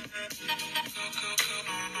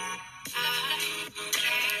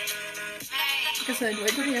 send.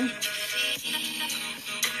 Wait for the end.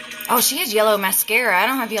 Oh, she has yellow mascara. I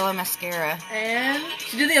don't have yellow mascara. And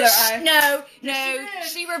she did the other eye. No.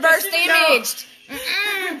 She reversed imaged.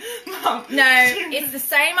 Mom. No, it's the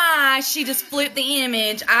same eye. She just flipped the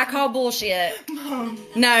image. I call bullshit. Mom.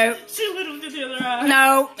 No. She literally did the other eye.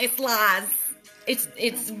 No, it's lies.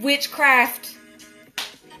 It's witchcraft.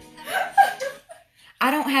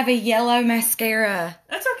 I don't have a yellow mascara.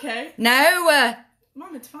 That's okay. No.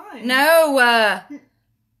 Mom, it's fine. No.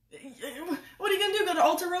 What are you gonna do? Go to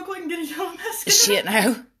Ulta real quick and get a yellow mascara? Shit,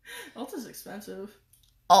 no. Ulta's expensive.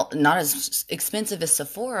 Not as expensive as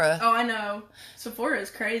Sephora. Oh, I know. Sephora is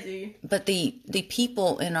crazy. But the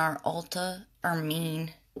people in our Ulta are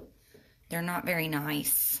mean. They're not very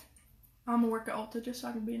nice. I'm gonna work at Ulta just so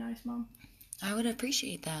I can be nice, Mom. I would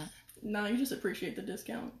appreciate that. No, you just appreciate the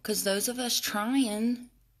discount. Because those of us trying,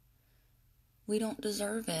 we don't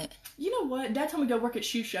deserve it. You know what? Dad told me to go work at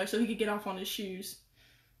Shoe Show so he could get off on his shoes.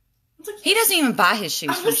 Like, he doesn't even buy his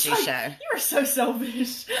shoes from Shoe Show. You are so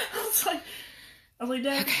selfish. I was like,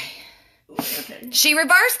 Dad. Okay. She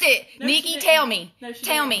reversed it. No, Nikki, tell me. No,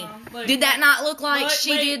 tell me. Look, did that not look like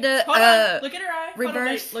she did the hold on. Look at her eye.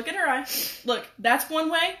 reverse? Look at her eye. Look, that's one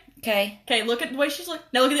way. Okay. Okay, look at the way she's looking.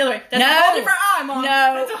 Now look at the other way. That's No. a whole different eye, Mom. No.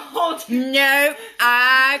 That's a whole different. No,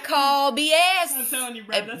 I call BS. I'm telling you,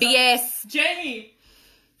 bro. BS. Jamie.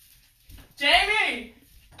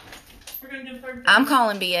 We're gonna do the third. I'm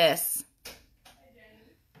calling BS.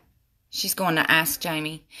 She's going to ask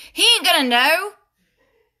Jamie. He ain't gonna know.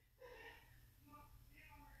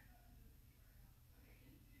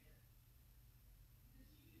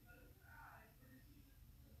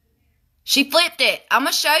 She flipped it. I'm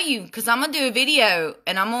going to show you because I'm going to do a video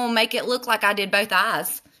and I'm going to make it look like I did both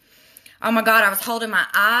eyes. Oh my God, I was holding my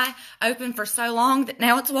eye open for so long that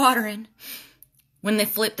now it's watering. When they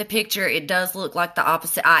flip the picture, it does look like the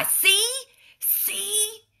opposite eye. See?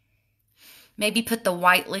 Maybe put the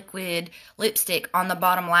white liquid lipstick on the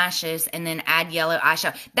bottom lashes and then add yellow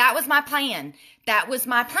eyeshadow. That was my plan. Because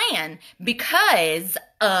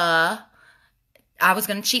I was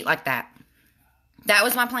going to cheat like that. That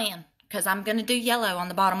was my plan. Because I'm going to do yellow on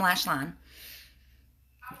the bottom lash line.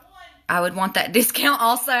 I would want that discount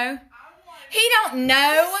also. He don't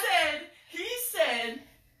know. He said,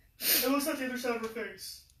 it looks like the other side of her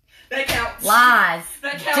face. That counts. Lies.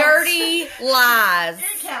 That counts. Dirty lies.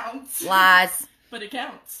 It counts. Lies. But it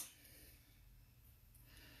counts.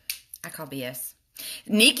 I call BS.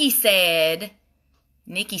 Nikki said,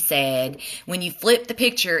 when you flip the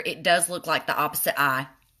picture, it does look like the opposite eye.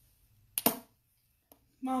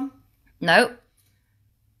 Mom? Nope.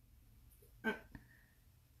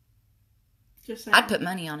 Just saying. I'd put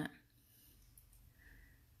money on it.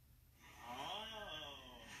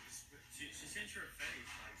 She sent your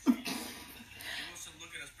face. Like, she wasn't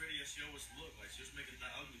looking as pretty as she always looked. Like, she was making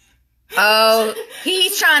that ugly. Oh,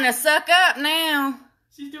 he's trying to suck up now.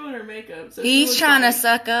 She's doing her makeup. So he's trying to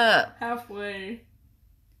suck up. Halfway.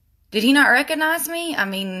 Did he not recognize me? I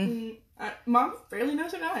mean... Mom barely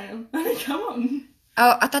knows who I am. I mean, come on.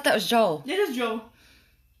 Oh, I thought that was Joel. It is Joel.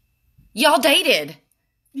 Y'all dated.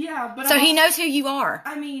 Yeah, but so he knows who you are.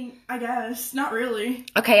 I mean, I guess. Not really.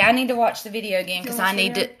 Okay, I need to watch the video again because I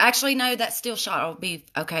need to... Actually, no, that still shot will be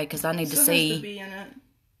okay because I need to see... Has to be in it.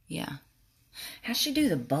 Yeah. How'd she do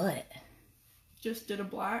the butt? Just did a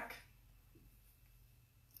black.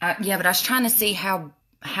 Yeah, but I was trying to see how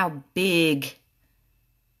big...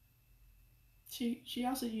 She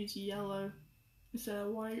also used yellow instead of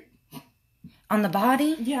white. On the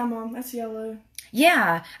body? Yeah, Mom, that's yellow.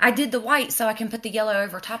 Yeah, I did the white so I can put the yellow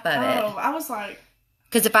over top of it. Oh, I was like...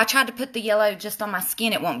 Because if I tried to put the yellow just on my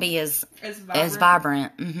skin, it won't be as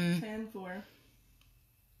vibrant. Mm-hmm. 10-4.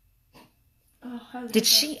 Oh, did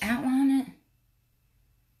she outline it?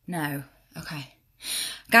 No. Okay.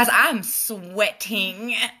 Guys, I'm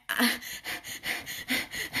sweating.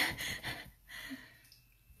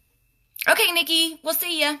 Okay, Nikki, we'll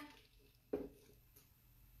see ya.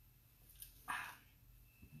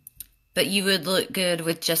 But you would look good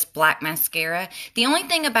with just black mascara. The only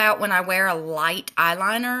thing about when I wear a light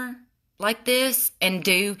eyeliner like this and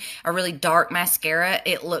do a really dark mascara,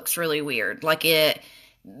 it looks really weird. Like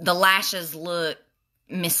the lashes look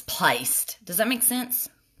misplaced. Does that make sense?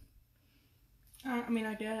 I mean,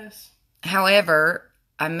 I guess. However,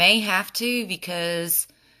 I may have to because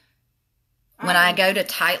when I go to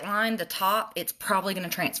tightline the top, it's probably going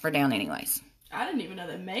to transfer down anyways. I didn't even know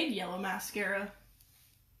they made yellow mascara.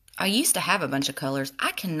 I used to have a bunch of colors.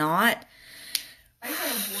 I cannot. I used to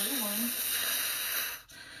have a blue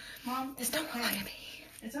one. Mom, it's okay. Look at me.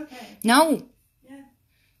 It's okay. No. Yeah.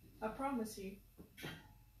 I promise you.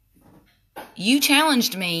 You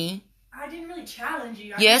challenged me. I didn't really challenge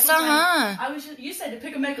you. Yes, You said to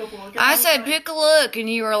pick a makeup look. I said pick a look, and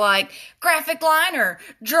you were like, graphic liner,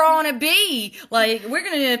 drawing a bee. Like, we're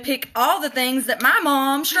going to pick all the things that my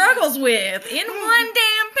mom struggles with in one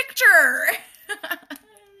damn picture.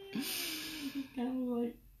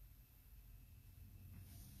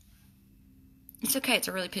 It's okay. It's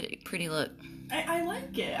a really pretty look. I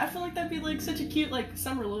like it. I feel like that'd be like such a cute like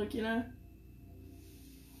summer look, you know?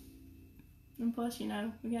 And plus, you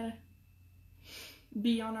know, we gotta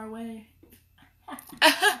be on our way.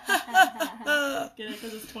 Get it?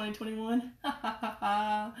 Because it's 2021.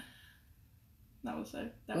 That was so.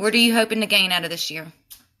 What are you hoping to gain out of this year?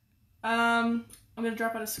 I'm gonna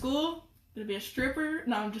drop out of school. Gonna be a stripper.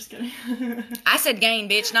 No, I'm just kidding. I said gain,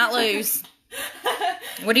 bitch, not lose.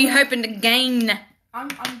 What are you hoping to gain? I'm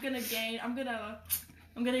gonna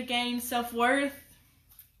gain self-worth.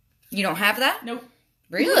 You don't have that? Nope.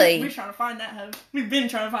 Really? We're trying to find that hoe. We've been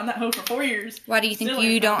trying to find that hoe for 4 years. Why do you think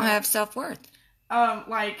you don't have self-worth? I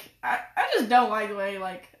just don't like the way,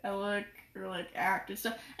 like, I look or, like, act and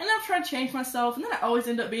stuff. And I've tried to change myself, and then I always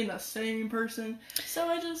end up being the same person. So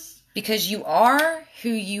I just... Because you are who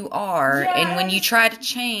you are, yes. And when you try to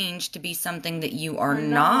change to be something that you are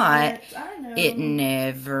not, it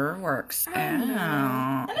never works out. And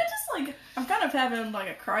I just, like, I'm kind of having, like,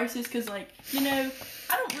 a crisis, because, like, you know,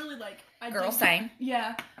 I don't really, like... Girl, same.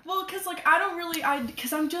 Yeah. Well, because, like,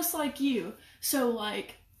 because I'm just like you. So,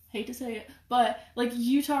 like, hate to say it, but, like,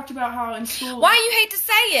 you talked about how in school... Why you hate to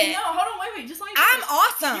say it? No, hold on, wait, just let me finish. I'm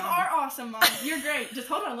awesome. You are awesome, Mom. You're great. Just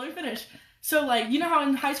hold on, let me finish. So, like, you know how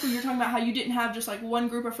in high school you were talking about how you didn't have just, like, one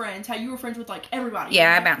group of friends, how you were friends with, like, everybody.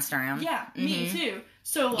 Yeah, I bounced around. Yeah, me too.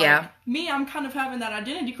 So, like, I'm kind of having that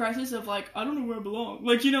identity crisis of, like, I don't know where I belong.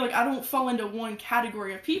 Like, you know, like, I don't fall into one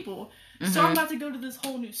category of people. So I'm about to go to this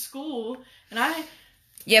whole new school, and I'm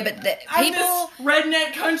this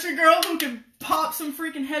redneck country girl who can pop some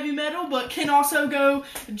freaking heavy metal, but can also go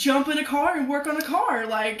jump in a car and work on a car.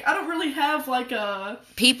 Like, I don't really have, like, a...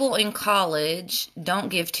 People in college don't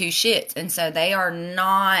give two shits, and so they are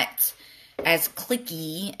not as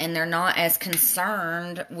cliquey, and they're not as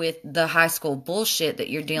concerned with the high school bullshit that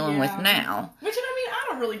you're dealing with now. Which, I mean, I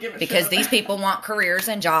don't really give a shit. Because these people want careers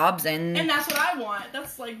and jobs, and that's what I want.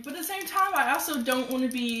 That's, like... But at the same time, I also don't want to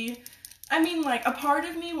be... I mean, like, a part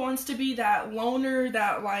of me wants to be that loner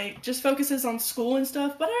that, like, just focuses on school and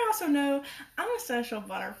stuff, but I also know I'm a social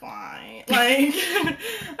butterfly. Like,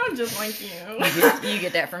 I'm just like you. You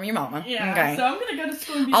get that from your mama. Yeah, okay. So I'm going to go to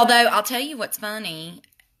school and be Although, I'll tell you what's funny.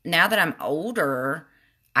 Now that I'm older,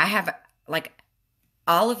 I have, like,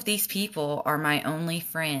 all of these people are my only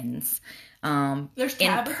friends. There's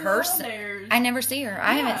Tabitha. In person. I never see her.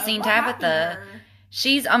 I haven't seen what Tabitha.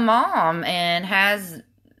 She's a mom and has...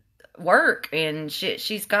 work and shit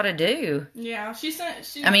she's got to do. Yeah,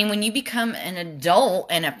 I mean, when you become an adult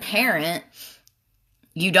and a parent,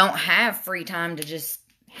 you don't have free time to just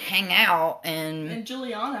hang out and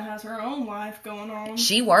Juliana has her own life going on.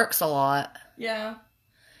 She works a lot. Yeah.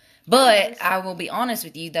 But I will be honest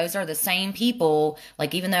with you, those are the same people,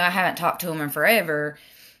 like, even though I haven't talked to them in forever,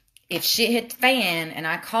 if shit hit the fan and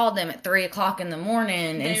I called them at 3 o'clock in the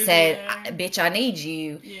morning and said, bitch, I need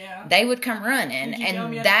you, they would come running.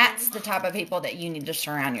 And that's the type of people that you need to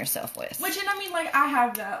surround yourself with. Which, and I mean, like, I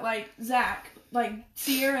have that. Like, Zach, like,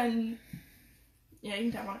 Sierra and... Yeah, you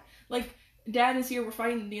can tap on it. Like, Dad and Sierra were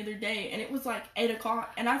fighting the other day, and it was, like, 8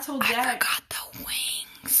 o'clock. And I told Zach... I forgot the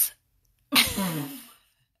wings.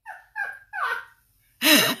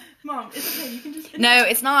 Mom, it's okay. You can just... No,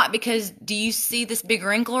 it's not, because do you see this big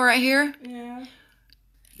wrinkle right here? Yeah.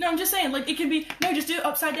 No, I'm just saying, like, it can be... No, just do it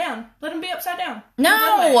upside down. Let him be upside down. No!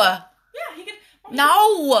 Yeah, he can... Mom,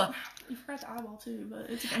 no! You forgot the eyeball, too, but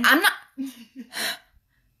it's okay. I'm not...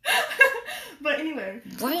 But anyway.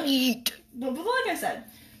 Wait. But like I said,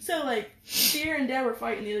 so, like, Sierra and Dad were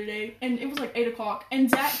fighting the other day, and it was, like, 8 o'clock, and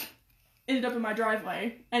Zach ended up in my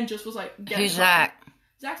driveway, and just was, like... Who's Zach?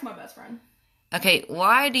 Zach's my best friend. Okay,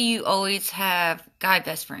 why do you always have guy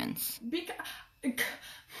best friends?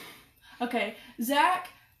 Okay, Zach...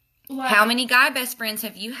 Like, how many guy best friends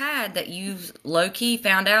have you had that you low-key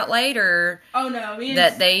found out later? Oh, no.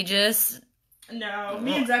 They just... No,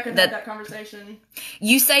 me and Zach have had that conversation.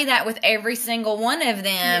 You say that with every single one of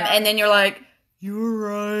them, and then you're like, you're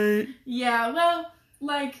right. Yeah, well,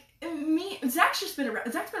 like, Zach's been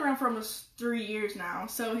around for almost 3 years now,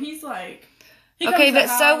 so he's like... Okay, but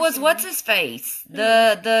so was what's-his-face?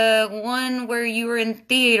 The one where you were in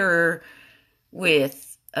theater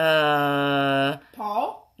with, Paul?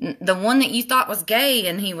 The one that you thought was gay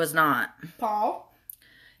and he was not. Paul?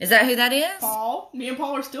 Is that who that is? Paul. Me and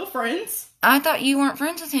Paul are still friends. I thought you weren't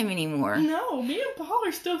friends with him anymore. No, me and Paul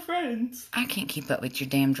are still friends. I can't keep up with your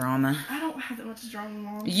damn drama. I don't have that much drama,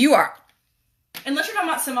 Mom. You are. Unless you're talking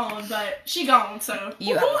about Simone, but she gone, so.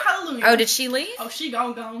 Hallelujah. Oh, did she leave? Oh, she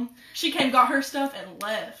gone. She came, got her stuff, and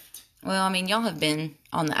left. Well, I mean, y'all have been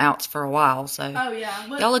on the outs for a while, so. Oh, yeah.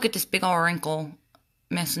 But, y'all look at this big old wrinkle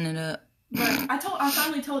messing it up. But I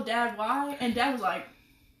finally told Dad why, and Dad was like,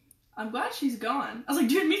 I'm glad she's gone. I was like,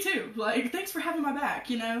 dude, me too. Like, thanks for having my back,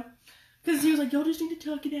 you know? Because he was like, y'all just need to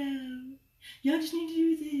talk it out. Y'all just need to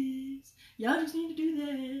do this. Y'all just need to do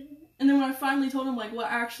that. And then when I finally told him, like, what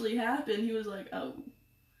actually happened, he was like, oh,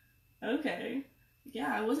 okay.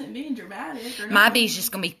 Yeah, I wasn't being dramatic or nothing. My bee's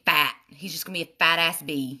just going to be fat. He's just going to be a fat-ass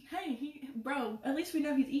bee. Hey, bro, at least we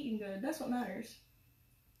know he's eating good. That's what matters.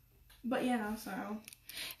 But, yeah, so.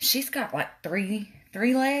 She's got, like, three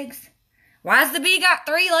legs? Why's the bee got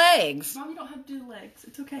 3 legs? Mom, you don't have to do the legs.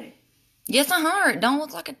 It's okay. Yes, it don't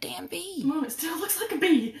look like a damn bee. Mom, it still looks like a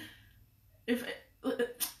bee. If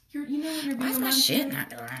you know what your bee Why's my reminds shit me of? not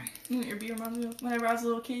doing? You know what your bee reminds me of? Whenever I was a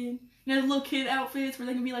little kid. You know the little kid outfits where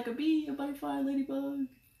they can be like a bee, a butterfly, a ladybug?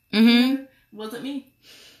 Mm-hmm. Wasn't me.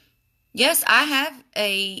 Yes, I have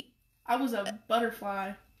a... I was a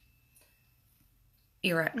butterfly.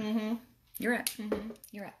 You're right. Mm-hmm. You're right. Mm-hmm.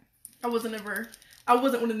 You're right. I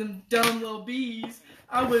wasn't one of them dumb little bees.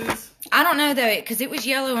 I don't know, though, because it was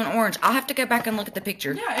yellow and orange. I'll have to go back and look at the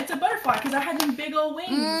picture. Yeah, it's a butterfly, because I had them big old wings.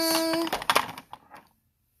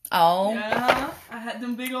 Oh. Yeah, I had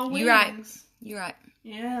them big old wings. You're right.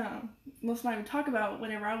 Yeah. Let's not even talk about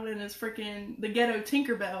whenever I went as freaking the ghetto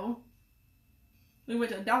Tinkerbell. We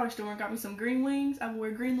went to a dollar store and got me some green wings. I wore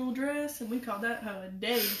a green little dress, and we called that hoe a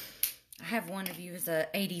day. I have one of you as a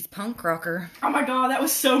 80s punk rocker. Oh my god, that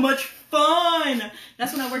was so much fun!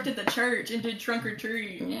 That's when I worked at the church and did trunk or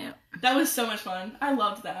treat. Yeah. That was so much fun. I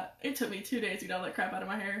loved that. It took me 2 days to get all that crap out of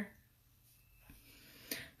my hair.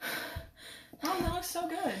 Oh, that looks so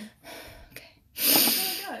good. Okay. That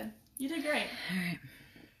looks really good. You did great. Alright.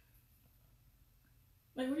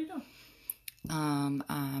 Wait, what are you doing?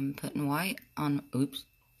 I'm putting white on,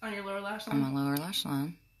 On your lower lash line? on my lower lash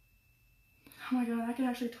line. Oh my god, I can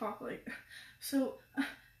actually talk like... So,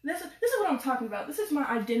 this is what I'm talking about. This is my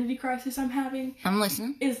identity crisis I'm having. I'm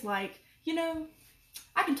listening. Is like, you know,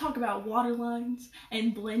 I can talk about water lines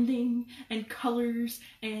and blending and colors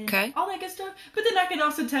and all that good stuff. But then I can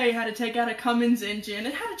also tell you how to take out a Cummins engine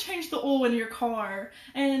and how to change the oil in your car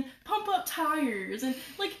and pump up tires and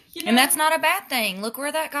like, you know. And that's not a bad thing. Look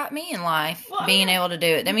where that got me in life, being able to do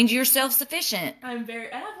it. That means you're self-sufficient. And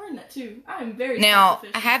I've learned that too. I'm very now,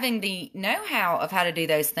 self-sufficient. having the know-how of how to do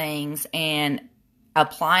those things and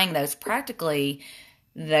applying those practically,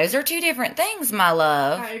 those are 2 different things, my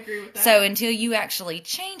love. I agree with that. So until you actually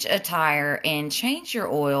change a tire and change your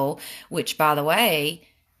oil, which, by the way,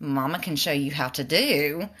 Mama can show you how to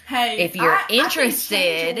do. Hey, if you're I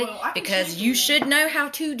interested, because you should know how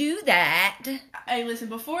to do that. Hey, listen,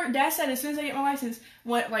 Dad said as soon as I get my license,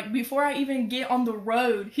 before I even get on the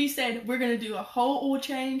road, he said, we're going to do a whole oil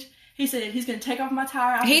change. He said he's going to take off my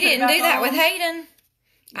tire. He didn't do that with Hayden.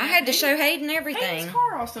 I had to show Hayden everything. Hayden's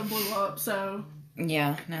car also blew up, so...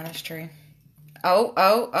 Yeah, no, that's true.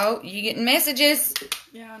 Oh, you getting messages?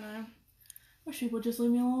 Yeah, I know. Wish people would just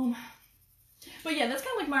leave me alone. But yeah, that's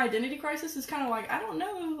kind of like my identity crisis. Is kind of like, I don't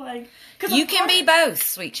know, like... Cause you can be both,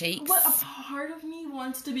 sweet cheeks. But a part of me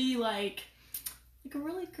wants to be like a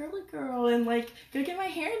really girly girl and like go get my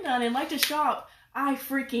hair done and like to shop. I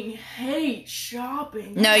freaking hate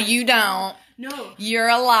shopping. No, you don't. No. You're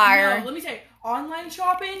a liar. No, let me tell you. Online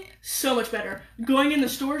shopping, so much better. Going in the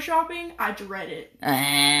store shopping, I dread it.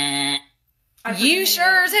 You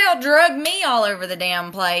sure as hell drugged me all over the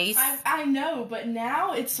damn place. I know, but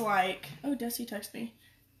now it's like... Oh, Desi texted me.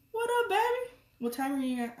 What up, baby? What time are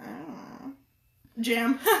you at?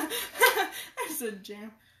 Jam. I said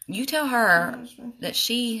jam. You tell her that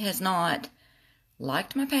she has not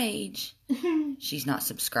liked my page. She's not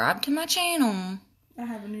subscribed to my channel. I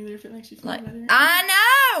haven't either, if it makes you feel better. I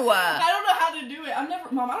know! I don't know how to do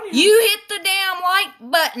it. Mom, I don't even... You hit the damn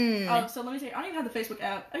like button! Oh, so let me tell you, I don't even have the Facebook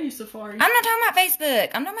app. I use Safari. I'm not talking about Facebook.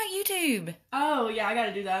 I'm talking about YouTube. Oh, yeah, I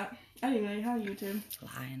gotta do that. I didn't even know how to YouTube.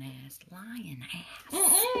 Lying ass.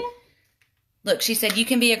 Look, she said you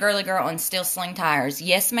can be a girly girl and still sling tires.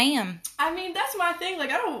 Yes, ma'am. I mean, that's my thing.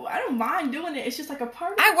 Like, I don't mind doing it. It's just like a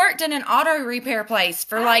part of... I worked in an auto repair place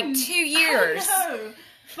for 2 years. I know.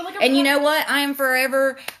 And you know what? I am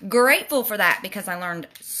forever grateful for that because I learned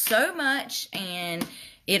so much and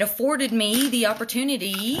it afforded me the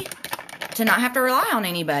opportunity to not have to rely on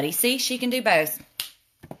anybody. See, she can do both.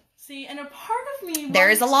 See, and a part of me... There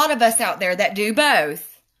is a lot of us out there that do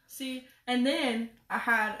both. See, and then I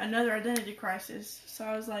had another identity crisis. So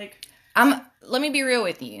I was like, let me be real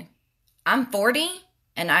with you. I'm 40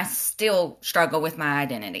 and I still struggle with my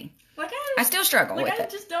identity. Like I still struggle with it. I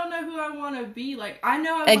just don't know who I want to be. Like, I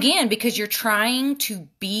know Again, because you're trying to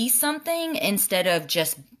be something instead of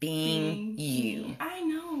just being you. I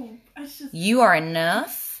know. It's just... You are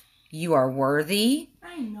enough. You are worthy.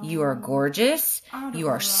 I know. You are gorgeous. You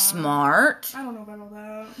are smart. I don't know about all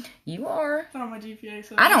that. You are. It's not on my GPA.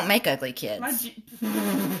 So I don't make ugly kids.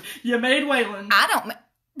 You made Waylon. I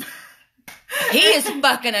don't. He is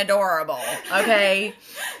fucking adorable, okay?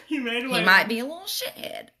 He made Waylon. He might be a little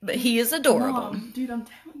shithead, but he is adorable. Mom, dude, I'm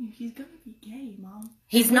telling you, he's gonna be gay, Mom.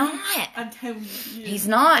 He's not. I'm telling you. He's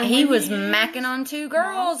not. And he was macking on 2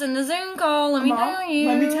 girls in the Zoom call, let me tell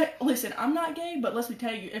you. Listen, I'm not gay, but let me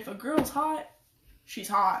tell you, if a girl's hot, she's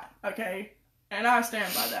hot, okay? And I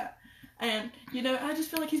stand by that. And, you know, I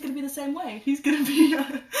just feel like he's gonna be the same way. He's gonna be,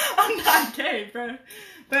 I'm not gay, bro.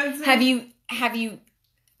 But have you,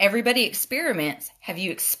 everybody experiments. Have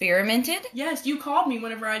you experimented? Yes, you called me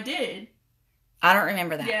whenever I did. I don't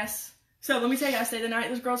remember that. Yes. So let me tell you, I stayed the night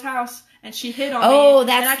at this girl's house, and she hit on me. Oh,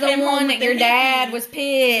 that's the one that your dad was pissed.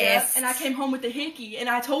 Yep, and I came home with the hickey, and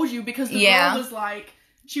I told you because the girl was like,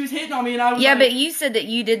 she was hitting on me, and I was like... but you said that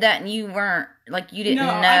you did that, and you weren't, like, you didn't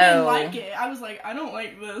know. I didn't like it. I was like, I don't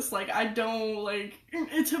like this. Like, I don't, like...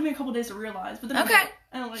 It took me a couple days to realize, but then I was like,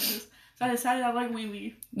 I don't like this. So I decided I like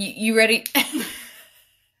wee-wee. You ready?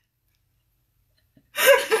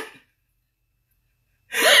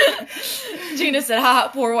 Gina said,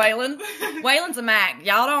 "Ha, poor Waylon. Waylon's a Mac.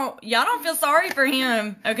 Y'all don't feel sorry for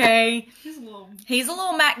him, okay? He's a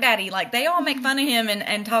little Mac daddy. Like, they all make fun of him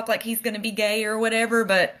and talk like he's gonna be gay or whatever,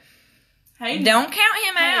 but don't count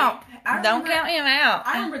him out. Don't count him out.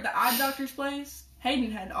 I remember the eye doctor's place.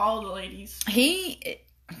 Hayden had all the ladies.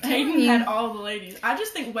 Hayden had all the ladies. I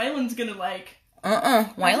just think Waylon's gonna like...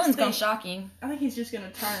 Waylon's gonna shock you. I think he's just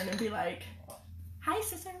gonna turn and be like... Hi,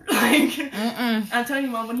 sister. Like, I'm telling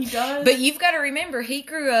you, Mom, when he does... But you've got to remember, he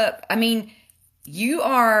grew up... I mean, you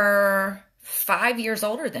are 5 years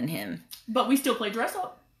older than him. But we still play dress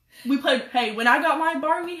up. We played... Hey, when I got my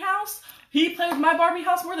Barbie house, he played with my Barbie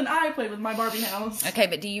house more than I played with my Barbie house. Okay,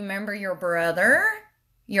 but do you remember your brother?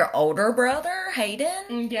 Your older brother,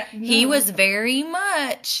 Hayden? Yeah. No. He was very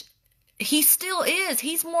much... He still is.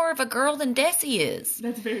 He's more of a girl than Desi is.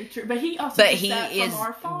 That's very true. But he also is from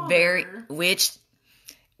our father. Very... Which...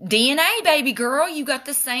 DNA, baby girl, you got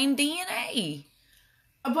the same DNA.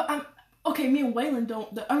 But okay, me and Waylon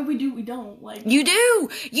don't. I mean, we don't. Like, you do.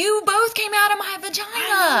 You both came out of my vagina. I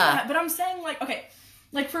know that, but I'm saying, like, okay,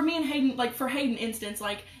 like for me and Hayden, like for Hayden, instance,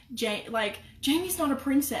 like Jamie's not a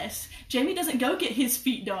princess. Jamie doesn't go get his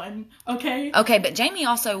feet done. Okay. Okay, but Jamie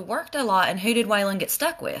also worked a lot, and who did Waylon get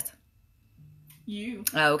stuck with? You.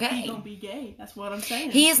 Okay. He's gonna be gay. That's what I'm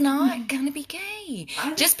saying. He is not gonna be gay.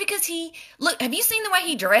 Just because look, have you seen the way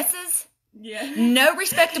he dresses? Yeah. No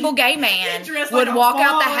respectable gay man would walk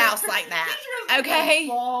out the house like that. Okay. Like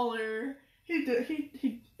a baller.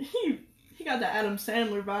 He got the Adam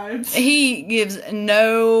Sandler vibes. He gives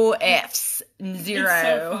no F's. Zero. It's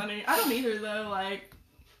so funny. I don't either though. Like,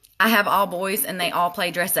 I have all boys and they all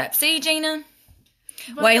play dress up. See, Gina?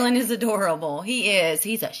 Waylon is adorable. He is.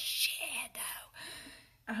 He's a shit.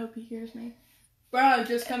 I hope he hears me. Bro,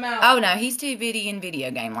 just come out. Oh, no. He's too bitty in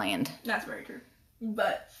video game land. That's very true.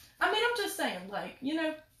 But, I mean, I'm just saying, like, you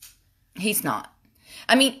know. He's not.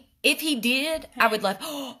 I mean, if he did, I would love...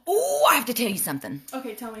 Oh, I have to tell you something.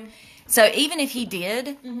 Okay, tell me. So, even if he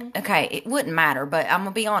did, okay, it wouldn't matter. But I'm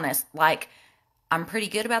going to be honest. Like, I'm pretty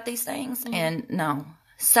good about these things. And no.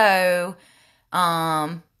 So,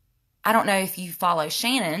 I don't know if you follow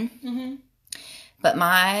Shannon. But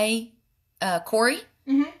my Corey...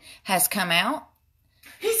 has come out.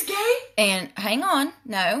 He's gay? And hang on,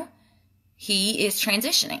 no. He is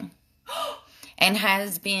transitioning. And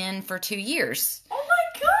has been for 2 years. Oh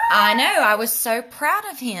my God! I know, I was so proud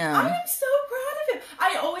of him. I am so proud of him.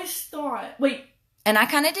 I always thought, wait. And I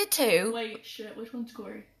kind of did too. Wait, shit, which one's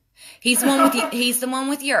Corey? He's the one with he's the one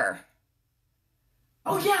with your.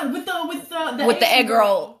 Oh yeah, with the egg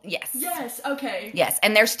roll. Yes. Yes, okay. Yes,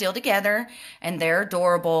 and they're still together and they're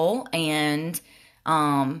adorable and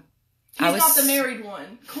He's not the married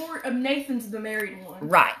one. Nathan's the married one.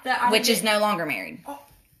 Right. Which is no longer married. Oh,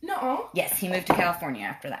 no. Yes, he moved to California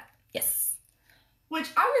after that. Yes. Which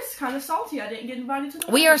I was kind of salty I didn't get invited to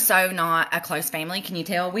the We are so not a close family. Can you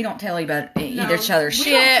tell? We don't tell each other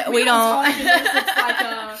shit. We don't. It's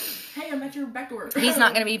like, hey, I'm at your back door. He's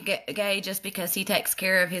not going to be gay just because he takes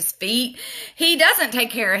care of his feet. He doesn't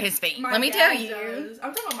take care of his feet. Let me tell you.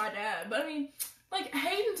 I'm talking about my dad, but I mean... Like,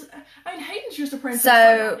 Hayden's just a princess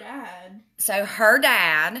So- like my dad. So her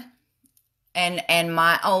dad and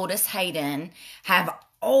my oldest Hayden have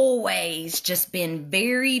always just been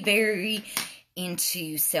very, very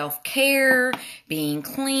into self-care, being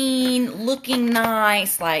clean, looking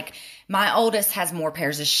nice. Like, my oldest has more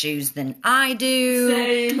pairs of shoes than I do.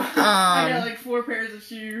 Same. I got like 4 pairs of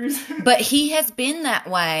shoes. But he has been that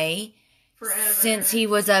way Forever. since he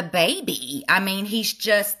was a baby. I mean,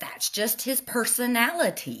 that's just his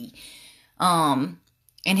personality. And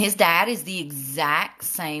his dad is the exact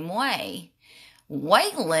same way.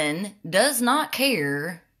 Waylon does not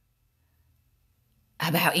care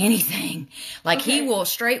about anything. Like, he will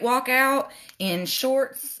straight walk out in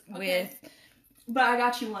shorts with... But I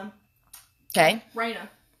got you one. Okay. Raina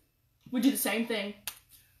would do the same thing.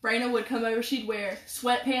 Raina would come over, she'd wear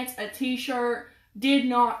sweatpants, a t-shirt, did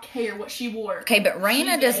not care what she wore. Okay, but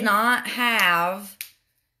Raina does not have...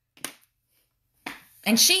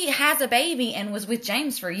 And she has a baby and was with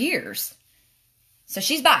James for years. So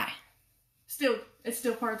she's bi. It's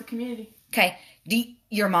still part of the community. Okay.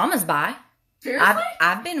 Your mama's bi. Seriously?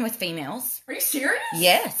 I've been with females. Are you serious?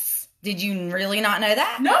 Yes. Did you really not know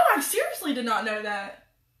that? No, I seriously did not know that.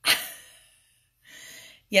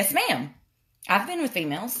 Yes, ma'am. I've been with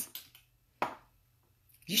females.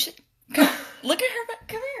 You should look at her.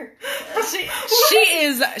 Come here. She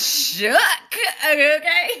is shook.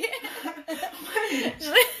 Okay.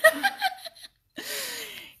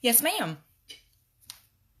 Yes, ma'am.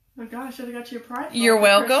 Oh gosh, I should have got you a pride. You're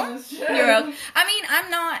welcome. Christmas. You're welcome. I mean,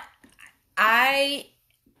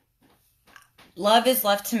 love is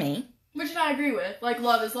love to me. Which I agree with. Like,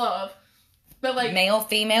 love is love. But like, Male,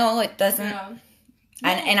 female, it doesn't. yeah.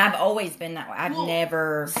 And I've always been that way. I've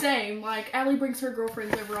never. Same. Like, Allie brings her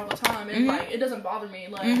girlfriends over all the time, and like, it doesn't bother me.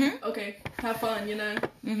 Like, okay, have fun, you know.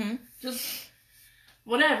 Just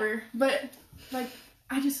whatever. But like,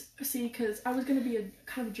 I just see, because I was gonna be a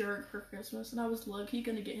kind of a jerk for Christmas, and I was low-key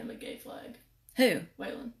gonna get him a gay flag. Who?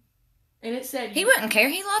 Waylon. And it said He wouldn't care.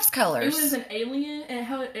 He loves colors. It was an alien, and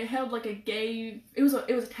it held like a gay. It was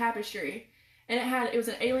a tapestry. And it was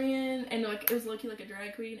an alien, and like it was looking like a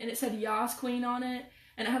drag queen, and it said Yas Queen on it,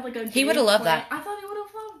 and it had like a. He would have loved that. I thought he would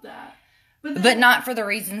have loved that, but not for the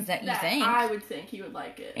reasons that you think. I would think he would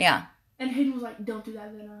like it. Yeah. And Hayden was like, "Don't do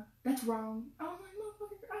that, Venna. That's wrong." I was like,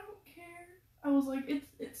 "Motherfucker, I don't care." I was like,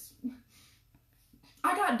 "It's."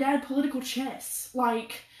 I got dad political chess.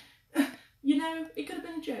 Like, you know, it could have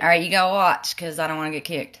been a joke. All right, you gotta watch because I don't want to get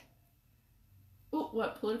kicked. Ooh,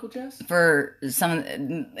 what, political chess? For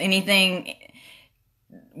anything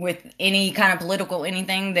with any kind of political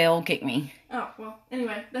anything, they'll kick me. Oh, well,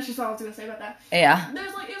 anyway, that's just all I was going to say about that. Yeah. It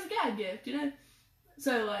was a gag gift, you know?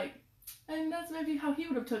 So, like, and that's maybe how he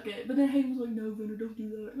would have took it. But then Hayden was like, "No, Venna, don't do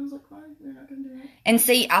that." And I was like, "Fine, they're not going to do that." And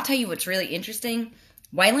see, I'll tell you what's really interesting.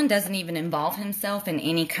 Waylon doesn't even involve himself in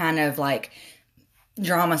any kind of, like,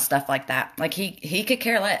 drama stuff like that. Like, he could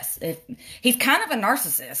care less. If he's kind of a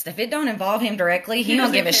narcissist. If it don't involve him directly, he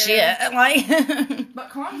don't give a shit. Like, but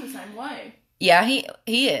Con's the same way. Yeah,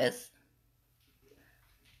 he is.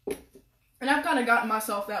 And I've kind of gotten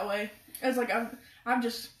myself that way. It's like I'm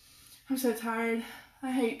so tired.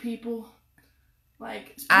 I hate people.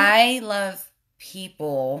 Like, I love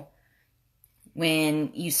people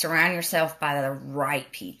when you surround yourself by the right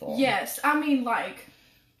people. Yes, I mean like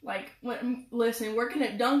listen, working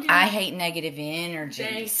at Dunkin'. I hate negative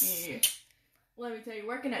energies. Thank you. Let me tell you,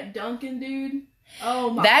 working at Dunkin', dude. Oh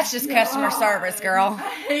my. That's just customer service, girl. I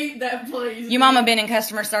hate that place. Your mama been in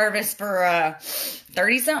customer service for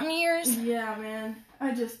 30-something years? Yeah, man.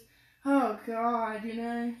 Oh God, you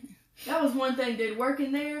know. That was one thing, dude.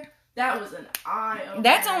 Working there, that was an eye-opener.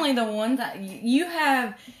 That's only the one that you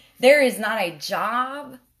have. There is not a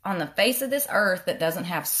job on the face of this earth that doesn't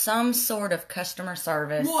have some sort of customer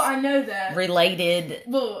service. Well, I know that. Related.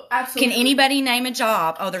 Well, absolutely. Can anybody name a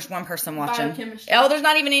job? Oh, there's one person watching. Biochemistry. Oh, there's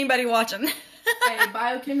not even anybody watching. Hey,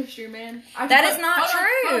 biochemistry, man. That is not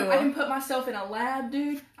true. I can put myself in a lab,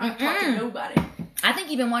 dude. I don't talk to nobody. I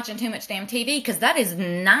think you've been watching too much damn TV because that is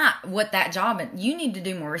not what that job is. You need to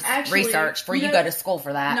do more research before you go to school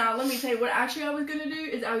for that. No, let me tell you what actually I was going to do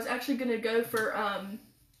is I was actually going to go for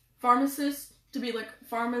pharmacist, to be like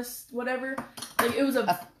pharmacist, whatever. Like it was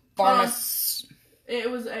a pharmacist.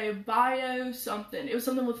 It was a bio something. It was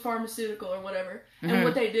something with pharmaceutical or whatever. Mm-hmm. And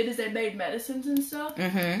what they did is they made medicines and stuff.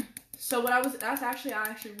 Mm-hmm. So I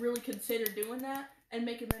actually really considered doing that and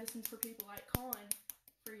making medicines for people like Colin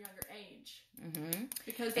for a younger age. Mm-hmm.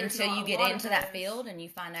 Because until you get into that field and you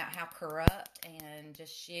find out how corrupt and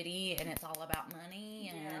just shitty and it's all about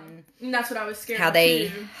money and that's what I was scared how of they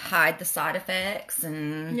too. Hide the side effects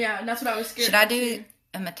and that's what I was scared should of I do too.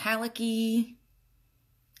 a metallic-y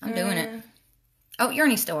I'm doing it. Oh,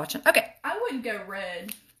 Yernie's still watching. Okay. I wouldn't go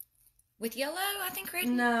red. With yellow, I think red.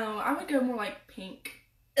 No, I would go more like pink.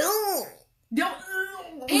 Ooh. Don't.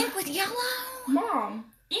 Pink with yellow? Mom.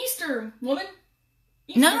 Easter, woman.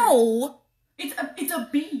 Easter. No. It's a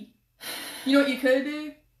bee. You know what you could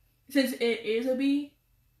do? Since it is a bee,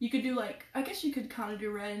 you could do like, I guess you could kind of do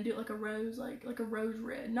red and do like a rose, like a rose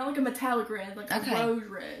red. Not like a metallic red, like a rose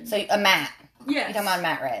red. So a matte. Yes. You're talking about a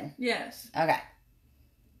matte red. Yes. Okay.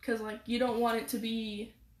 Because, like, you don't want it to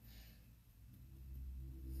be,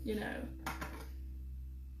 you know,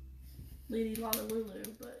 Lady Lala Lulu,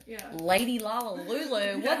 but yeah. Lady Lala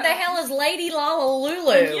Lulu? What the hell is Lady Lala Lulu?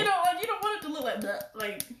 Like, you don't want it to look like that,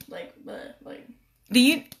 like.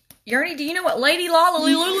 Yernie, do you know what Lady Lala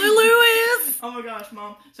Lulu is? Oh my gosh,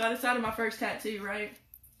 Mom. So I decided my first tattoo, right?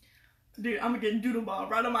 Dude, I'm gonna get doodle bob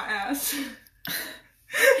right on my ass.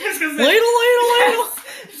 It's gonna say, Ladle.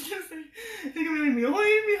 It's gonna say, it's gonna be like, me hoy.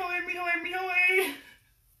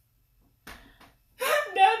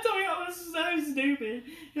 Dad told me I was so stupid.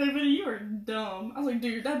 He's like, but you are dumb. I was like,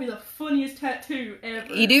 dude, that'd be the funniest tattoo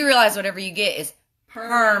ever. You do realize whatever you get is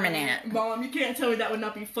permanent. Mom, you can't tell me that would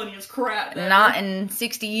not be funny as crap. Not in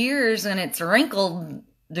 60 years and it's wrinkled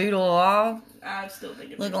doodle all. I still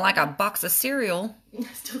think it'd looking be like funny. a box of cereal. I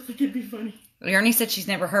still think it'd be funny. Yernie said she's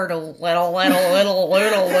never heard a little, whatever.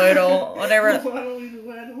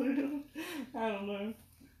 I don't know.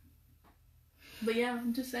 But yeah,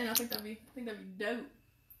 I'm just saying, I think that'd be dope.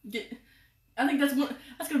 I think that's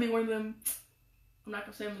gonna be one of them. I'm not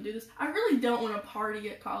gonna say I'm gonna do this. I really don't want to party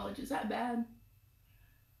at college. Is that bad?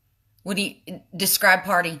 What do you describe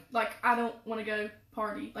party? Like, I don't want to go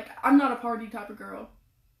party. Like, I'm not a party type of girl.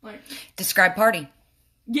 Like, Describe party.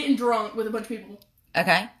 Getting drunk with a bunch of people.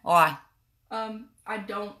 Okay. Why? I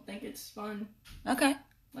don't think it's fun. Okay.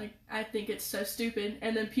 Like, I think it's so stupid.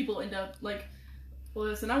 And then people end up, like,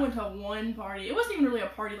 listen, I went to one party. It wasn't even really a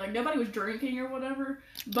party. Like, nobody was drinking or whatever.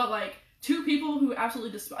 But, like, two people who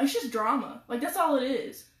absolutely despise... It's just drama. Like, that's all it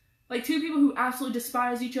is. Like, two people who absolutely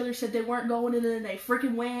despised each other said they weren't going, and then they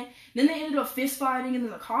freaking went. Then they ended up fist fighting, and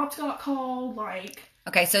then the cops got called. Like...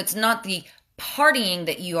 Okay, so it's not the partying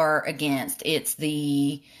that you are against. It's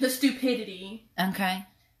the stupidity. Okay.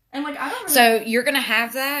 And, like, I don't really... So, you're going to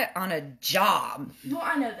have that on a job. Well,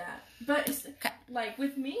 I know that. But, it's, like,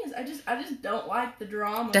 with me, I just don't like the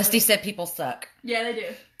drama. Dusty said people suck. Yeah, they do.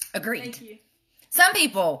 Agreed. Thank you. Some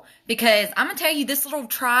people. Because I'm going to tell you, this little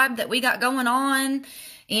tribe that we got going on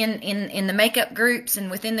in the makeup groups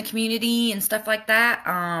and within the community and stuff like that,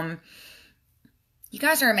 you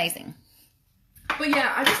guys are amazing. But,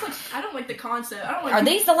 yeah, I don't like the concept. I don't like... Are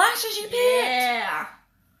these the lashes you picked? Yeah.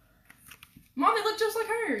 Mom, they look just like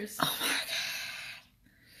hers. Oh, my God.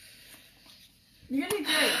 You're gonna be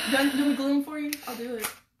great. Do we glue them for you? I'll do it. Do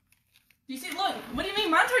you see? Look, what do you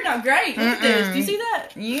mean? Mine turned out great. Look at this. Do you see that?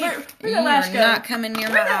 Where'd that lash go? Not coming near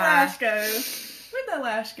my eye. Where'd that lash go? Where'd that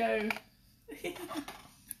lash go?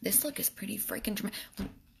 This look is pretty freaking dramatic.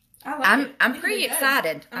 I like it. I'm pretty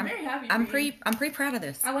excited. I'm very happy. I'm pretty proud of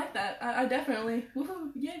this. I like that. I definitely.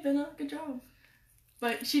 Woohoo! Yay, Benna. Good job.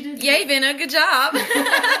 But she did. Yay, Benna. Good job.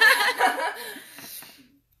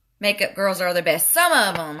 Makeup girls are the best. Some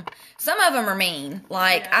of them are mean.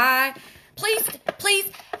 Like, yeah. Please,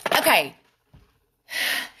 okay.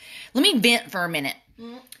 Let me vent for a minute.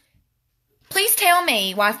 Please tell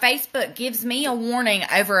me why Facebook gives me a warning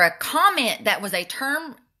over a comment that was a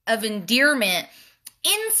term of endearment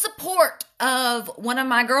in support of one of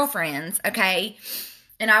my girlfriends, okay?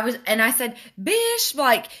 And I said, bish,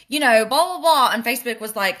 like, you know, blah, blah, blah. And Facebook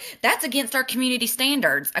was like, that's against our community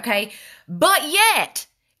standards, okay? But yet...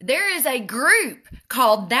 there is a group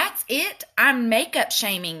called That's It, I'm Makeup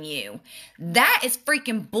Shaming You. That is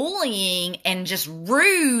freaking bullying and just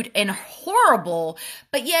rude and horrible.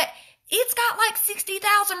 But yet, it's got like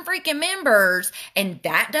 60,000 freaking members. And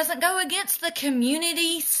that doesn't go against the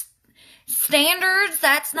community standards.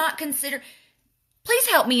 That's not considered. Please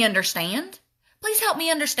help me understand. Please help me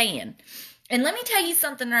understand. And let me tell you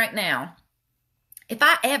something right now. If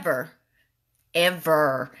I ever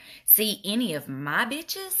see any of my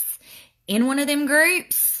bitches in one of them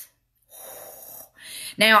groups.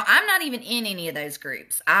 Now, I'm not even in any of those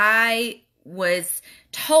groups. I was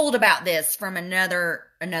told about this from another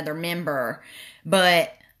member,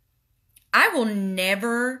 but I will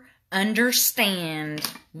never understand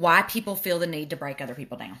why people feel the need to break other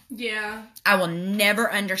people down. Yeah. I will never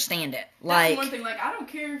understand it. That's one thing. Like, I don't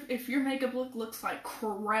care if your makeup looks like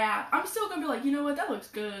crap. I'm still gonna be like, you know what? That looks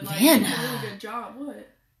good. Like, you did a really good job. What?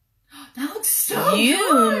 That looks so good.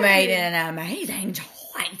 You made an amazing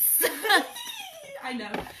choice. I know.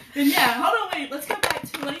 And yeah, hold on, wait. Let's go back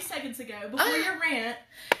 20 seconds ago before your rant.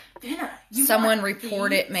 Someone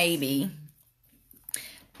report it, maybe.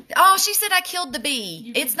 Oh, she said I killed the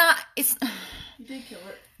bee. It's not. It's. You did kill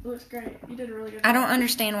it. It looks great. You did a really good I don't job.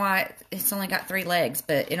 understand why it's only got 3 legs,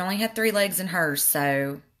 but it only had 3 legs in hers.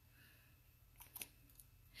 So,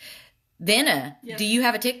 Venna, Yes. do you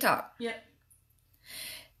have a TikTok? Yep.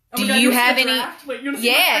 Do you have any? Wait, you want to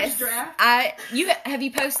see my first draft? Have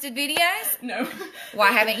you posted videos? No.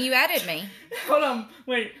 Why haven't you added me? Hold on.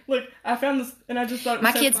 Wait. Look, I found this, and I just thought it was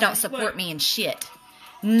My so kids funny. don't support Look. me in shit.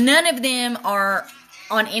 None of them are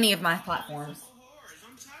on any of my platforms. Whores,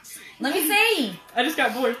 I'm toxic. Let me see. I just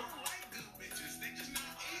got bored. I like good bitches. They just not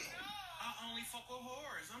me. I only fuck with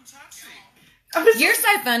whores. I'm toxic. You're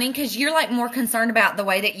so funny because you're like more concerned about the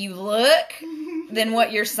way that you look than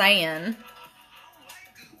what you're saying.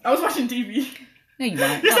 I was watching TV. No, you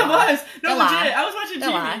weren't. Yes, Don't lie. I was. No, Don't legit. lie. I was watching Don't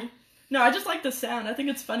TV. lie. No, I just like the sound. I think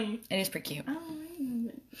it's funny. It is pretty cute.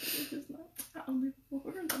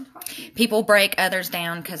 People break others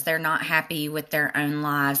down because they're not happy with their own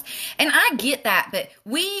lives. And I get that, but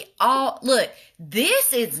we all, look,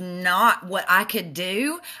 this is not what I could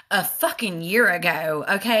do a fucking year ago,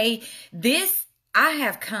 okay? I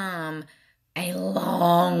have come a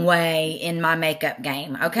long way in my makeup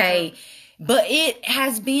game, okay? But it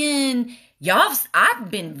has been, I've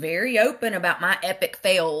been very open about my epic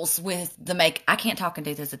fails with the I can't talk and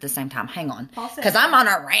do this at the same time. Hang on. Because I'm on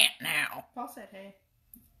a rant now. Paul said, "Hey."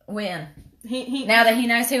 When? He Now that he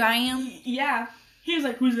knows who I am? Yeah. He was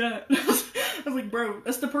like, "Who's that?" I was like, "Bro,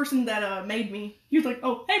 that's the person that made me." He was like,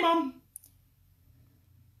 "Oh, hey, Mom."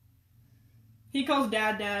 He calls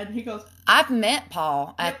Dad. He goes. I've met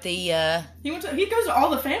Paul at the, He goes to all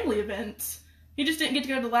the family events. He just didn't get to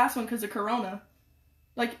go to the last one because of Corona.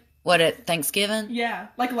 Like. what, at Thanksgiving? Yeah.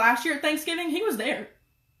 Like last year at Thanksgiving, he was there.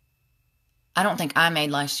 I don't think I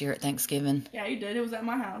made last year at Thanksgiving. Yeah, he did. It was at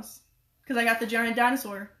my house. Because I got the giant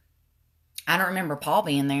dinosaur. I don't remember Paul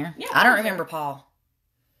being there. Yeah, I don't Paul was remember Paul.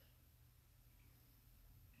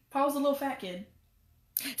 Paul's a little fat kid.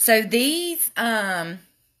 So these,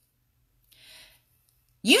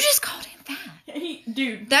 you just called him fat.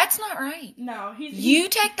 Dude. That's not right. No, You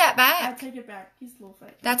take that I back. take it back. He's a little fat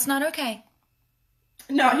kid. That's not okay.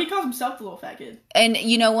 No, he calls himself the little fat kid. And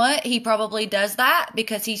you know what? He probably does that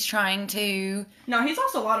because he's trying to... No, he's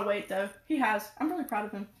lost a lot of weight, though. He has. I'm really proud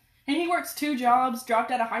of him. And he works 2 jobs,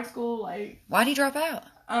 dropped out of high school, like... Why'd he drop out?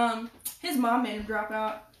 His mom made him drop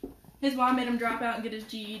out. His mom made him drop out and get his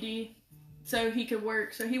GED so he could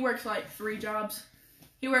work. So he works, like, 3 jobs.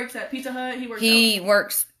 He works at Pizza Hut.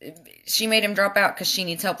 She made him drop out because she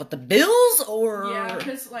needs help with the bills, or... Yeah,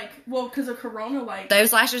 because of Corona, like...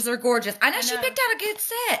 Those lashes are gorgeous. I know she picked out a good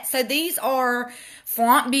set. So these are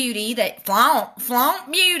Flaunt Beauty.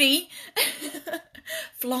 Flaunt Beauty.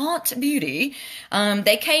 Flaunt Beauty.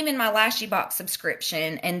 They came in my Lashy Box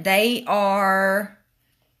subscription, and they are...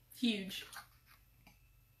 huge.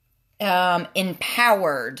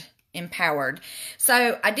 Empowered.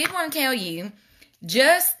 So I did want to tell you,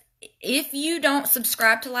 just if you don't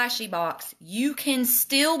subscribe to Lashy Box, you can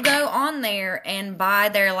still go on there and buy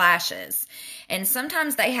their lashes. And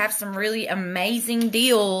sometimes they have some really amazing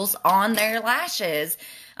deals on their lashes.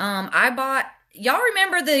 I bought, y'all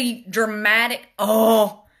remember the dramatic,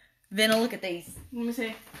 Venna, look at these. Let me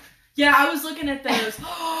see. Yeah, I was looking at those.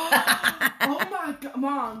 Oh my god,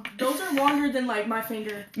 Mom, those are longer than like my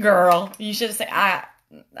finger. Girl, you should have said,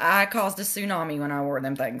 I caused a tsunami when I wore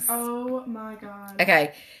them things. Oh my god.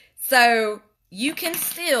 Okay, so you can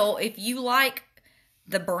still, if you like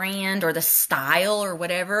the brand or the style or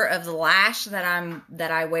whatever of the lash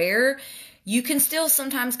that I wear, you can still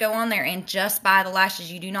sometimes go on there and just buy the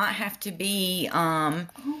lashes. You do not have to be oh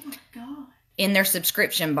my god. in their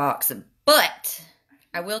subscription box. But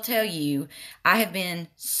I will tell you, I have been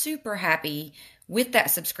super happy with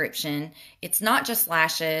that subscription. It's not just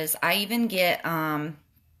lashes. I even get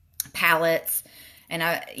palettes, and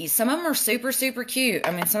some of them are super, super cute.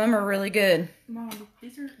 I mean, some of them are really good. Mom,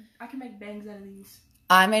 I can make bangs out of these.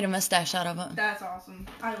 I made a mustache out of it. That's awesome.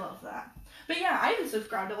 I love that. But yeah, I even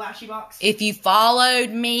subscribed to Lashy Box. If you followed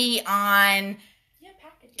me on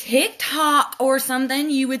TikTok or something,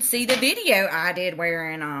 you would see the video I did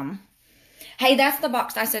wearing them. Hey, that's the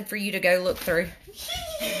box I said for you to go look through.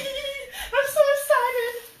 I'm so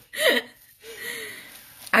excited.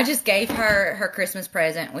 I just gave her Christmas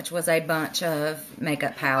present, which was a bunch of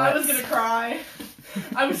makeup palettes. I was gonna cry.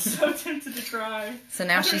 I was so tempted to cry. So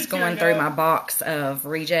now she's going through my box of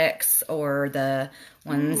rejects, or the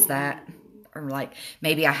ones that are like,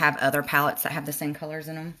 maybe I have other palettes that have the same colors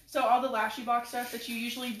in them. So all the Lashy Box stuff that you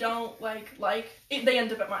usually don't they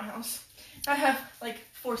end up at my house. I have like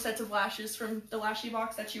 4 sets of lashes from the Lashy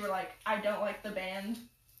Box that you were like, I don't like the band.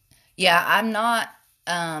 Yeah, I'm not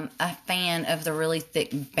a fan of the really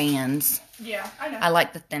thick bands. Yeah, I know. I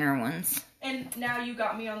like the thinner ones. And now you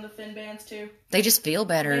got me on the thin bands too. They just feel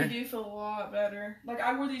better. They do feel a lot better. Like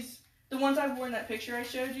I wore the ones I wore in that picture I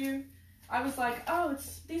showed you. I was like, oh,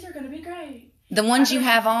 these are gonna be great. The ones you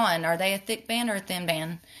have on, are they a thick band or a thin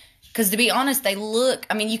band? Because to be honest, they look.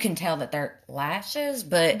 I mean, you can tell that they're lashes,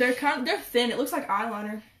 but they're thin. It looks like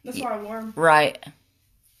eyeliner. That's why I wore them. Right.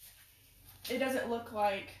 It doesn't look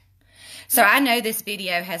like. So I know this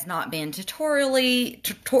video has not been tutorially,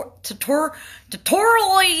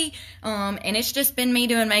 and it's just been me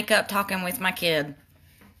doing makeup, talking with my kid.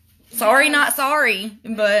 Sorry, not sorry,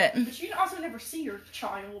 but. But you also never see your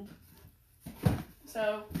child.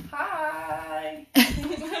 So, hi.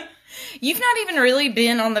 You've not even really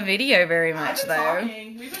been on the video very much, I've been though.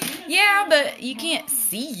 Talking. We've been Yeah, but you can't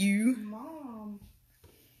see you. Mom.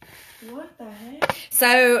 What the heck?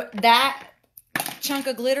 So that chunk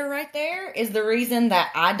of glitter right there is the reason that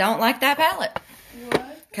I don't like that palette.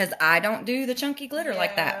 What? Because I don't do the chunky glitter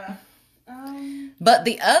like that. But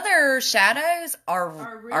the other shadows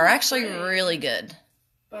are actually pretty. really good.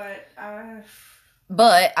 But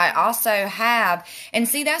I also have, and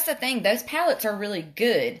see, that's the thing. Those palettes are really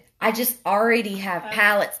good. I just already have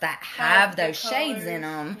palettes that have those shades in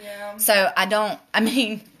them. Yeah. So I don't, I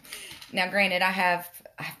mean, now granted, I have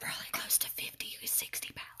probably close to 50 or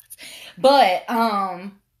 60 palettes. But,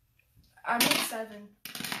 I'm at 7.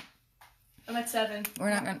 I'm at 7.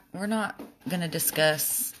 we're not gonna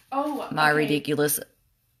discuss my ridiculous.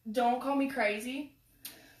 Don't call me crazy.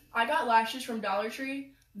 I got lashes from Dollar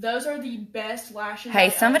Tree. Those are the best lashes. Hey,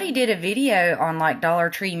 somebody did a video on like Dollar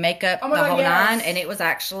Tree makeup, the whole nine, and it was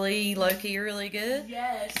actually low-key really good.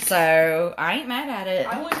 Yes. So I ain't mad at it.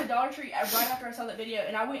 I went to Dollar Tree right after I saw that video,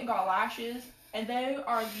 and I went and got lashes, and they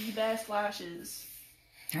are the best lashes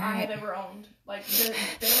I have ever owned. Like they're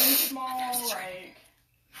very small. Like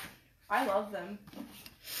I love them.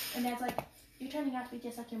 And Dad's like, "You're turning out to be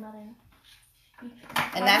just like your mother."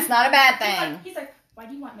 And that's not a bad thing. He's like, "Why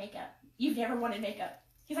do you want makeup? You've never wanted makeup."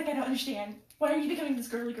 He's like, "I don't understand. Why are you becoming this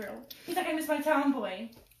girly girl?" He's like, "I miss my tomboy."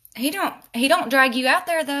 He don't drag you out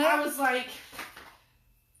there though. I was like,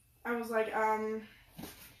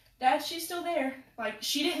 Dad, she's still there. Like,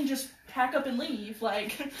 she didn't just pack up and leave.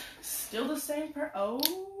 Like, still the same oh,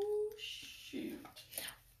 shoot.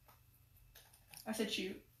 I said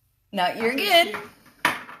shoot. No, you're good.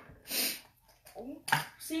 Oh,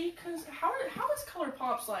 see, because how is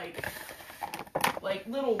Colourpop's like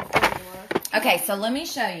little formula? Okay, so let me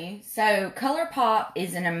show you. So Colourpop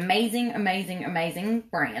is an amazing, amazing, amazing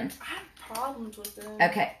brand. I have problems with them.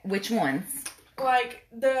 Okay, which ones? Like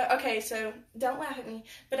so don't laugh at me,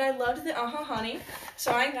 but I loved the Honey,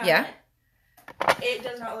 so I got it. It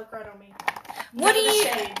does not look right on me. What do you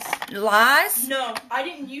shades? Lies? No, I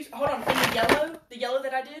didn't use. Hold on, in the yellow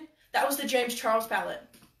that I did, that was the James Charles palette.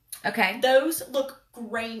 Okay. Those look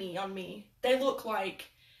grainy on me. They look like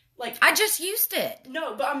I just used it.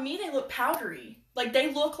 No, but on me they look powdery. Like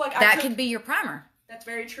they look like that could be your primer. That's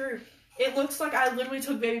very true. It looks like I literally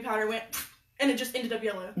took baby powder, went, and it just ended up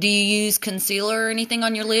yellow. Do you use concealer or anything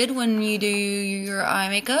on your lid when you do your eye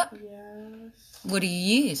makeup? Yes. What do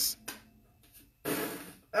you use?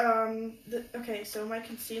 Okay, so my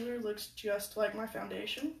concealer looks just like my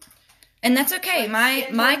foundation. And that's okay.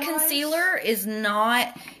 Like my concealer is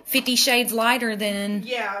not 50 shades lighter than...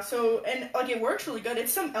 Yeah, so, and, like, it works really good.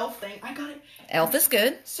 It's some e.l.f. thing. I got it. e.l.f. is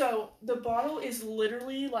good. So, the bottle is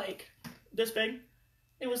literally, like, this big.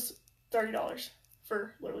 It was $30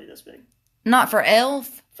 for literally this big. Not for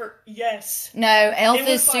e.l.f.? Yes. No, e.l.f.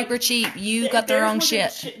 is super cheap. You got the wrong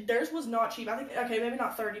shit. Theirs was not cheap. I think, okay, maybe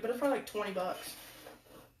not 30, but it's probably like $20.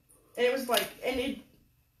 And it was like, and it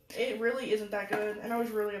really isn't that good, and I was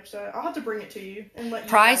really upset. I'll have to bring it to you and let you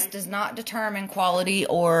Price does not determine quality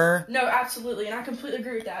or... No, absolutely, and I completely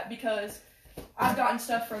agree with that, because I've gotten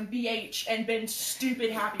stuff from BH and been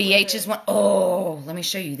stupid happy with it. BH is one... Oh, let me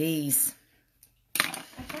show you these. I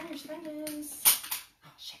found your spiders. Oh,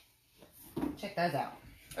 shit. Check those out.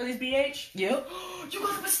 Are these BH? Yep. You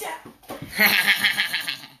got them a step! I'm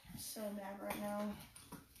so mad right now.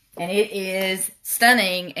 And it is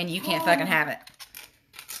stunning, and you can't fucking have it.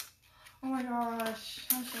 Oh my gosh.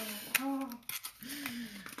 I'm so... Oh.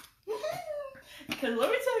 Because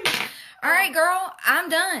let me tell you. Alright, girl. I'm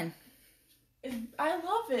done. I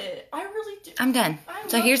love it. I really do. I'm done.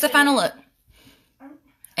 So here's the final look.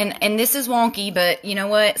 And this is wonky, but you know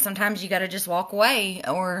what? Sometimes you gotta just walk away,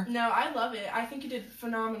 or... No, I love it. I think you did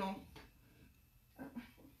phenomenal.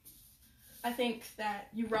 I think that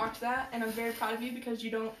you rocked that, and I'm very proud of you because you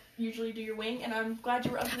don't usually do your wing, and I'm glad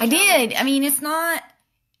you were up to the I challenge. did. I mean, it's not...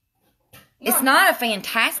 It's not a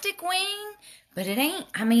fantastic wing, but it ain't.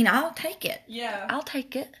 I mean, I'll take it. Yeah. I'll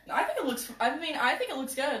take it. I think it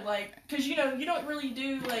looks good. Like, because, you don't really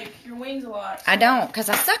do, like, your wings a lot. I don't, because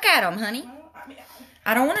I suck at them, honey. Well,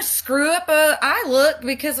 I don't want to screw up a eye look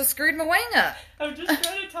because I screwed my wing up. I'm just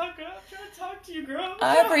trying to talk to you, girl.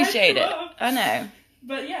 I appreciate it. I know.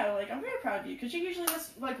 But yeah, like, I'm very proud of you because you're usually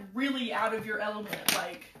just, like, really out of your element.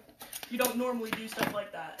 Like, you don't normally do stuff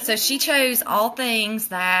like that. So she chose all things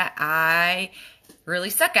that I really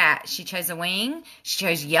suck at. She chose a wing. She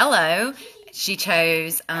chose yellow. She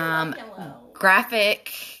chose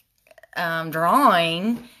graphic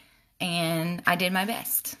drawing. And I did my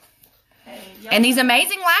best. Hey, and these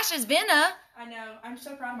amazing lashes, Venna. I know. I'm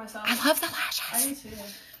so proud of myself. I love the lashes. I do too.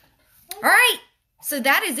 All right. So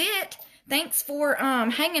that is it. Thanks for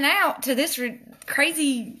hanging out to this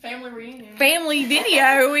crazy family reunion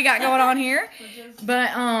video we got going on here.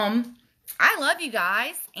 But I love you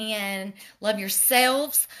guys and love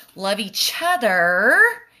yourselves, love each other,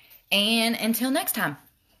 and until next time.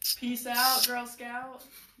 Peace out, Girl Scout.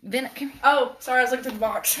 Come here. Oh, sorry, I was looking through the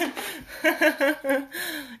box.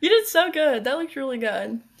 You did so good. That looks really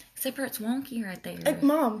good. Except for it's wonky right there.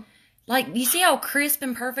 Mom. Like, you see how crisp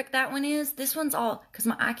and perfect that one is? This one's all, because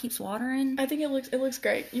my eye keeps watering. I think it looks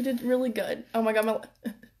great. You did really good. Oh my God,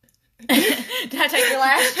 Did I take your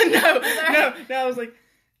lash? No, I was like,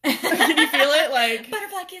 can you feel it? Like,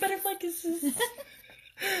 butterfly kisses. Butterfly kisses.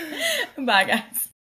 Bye, guys.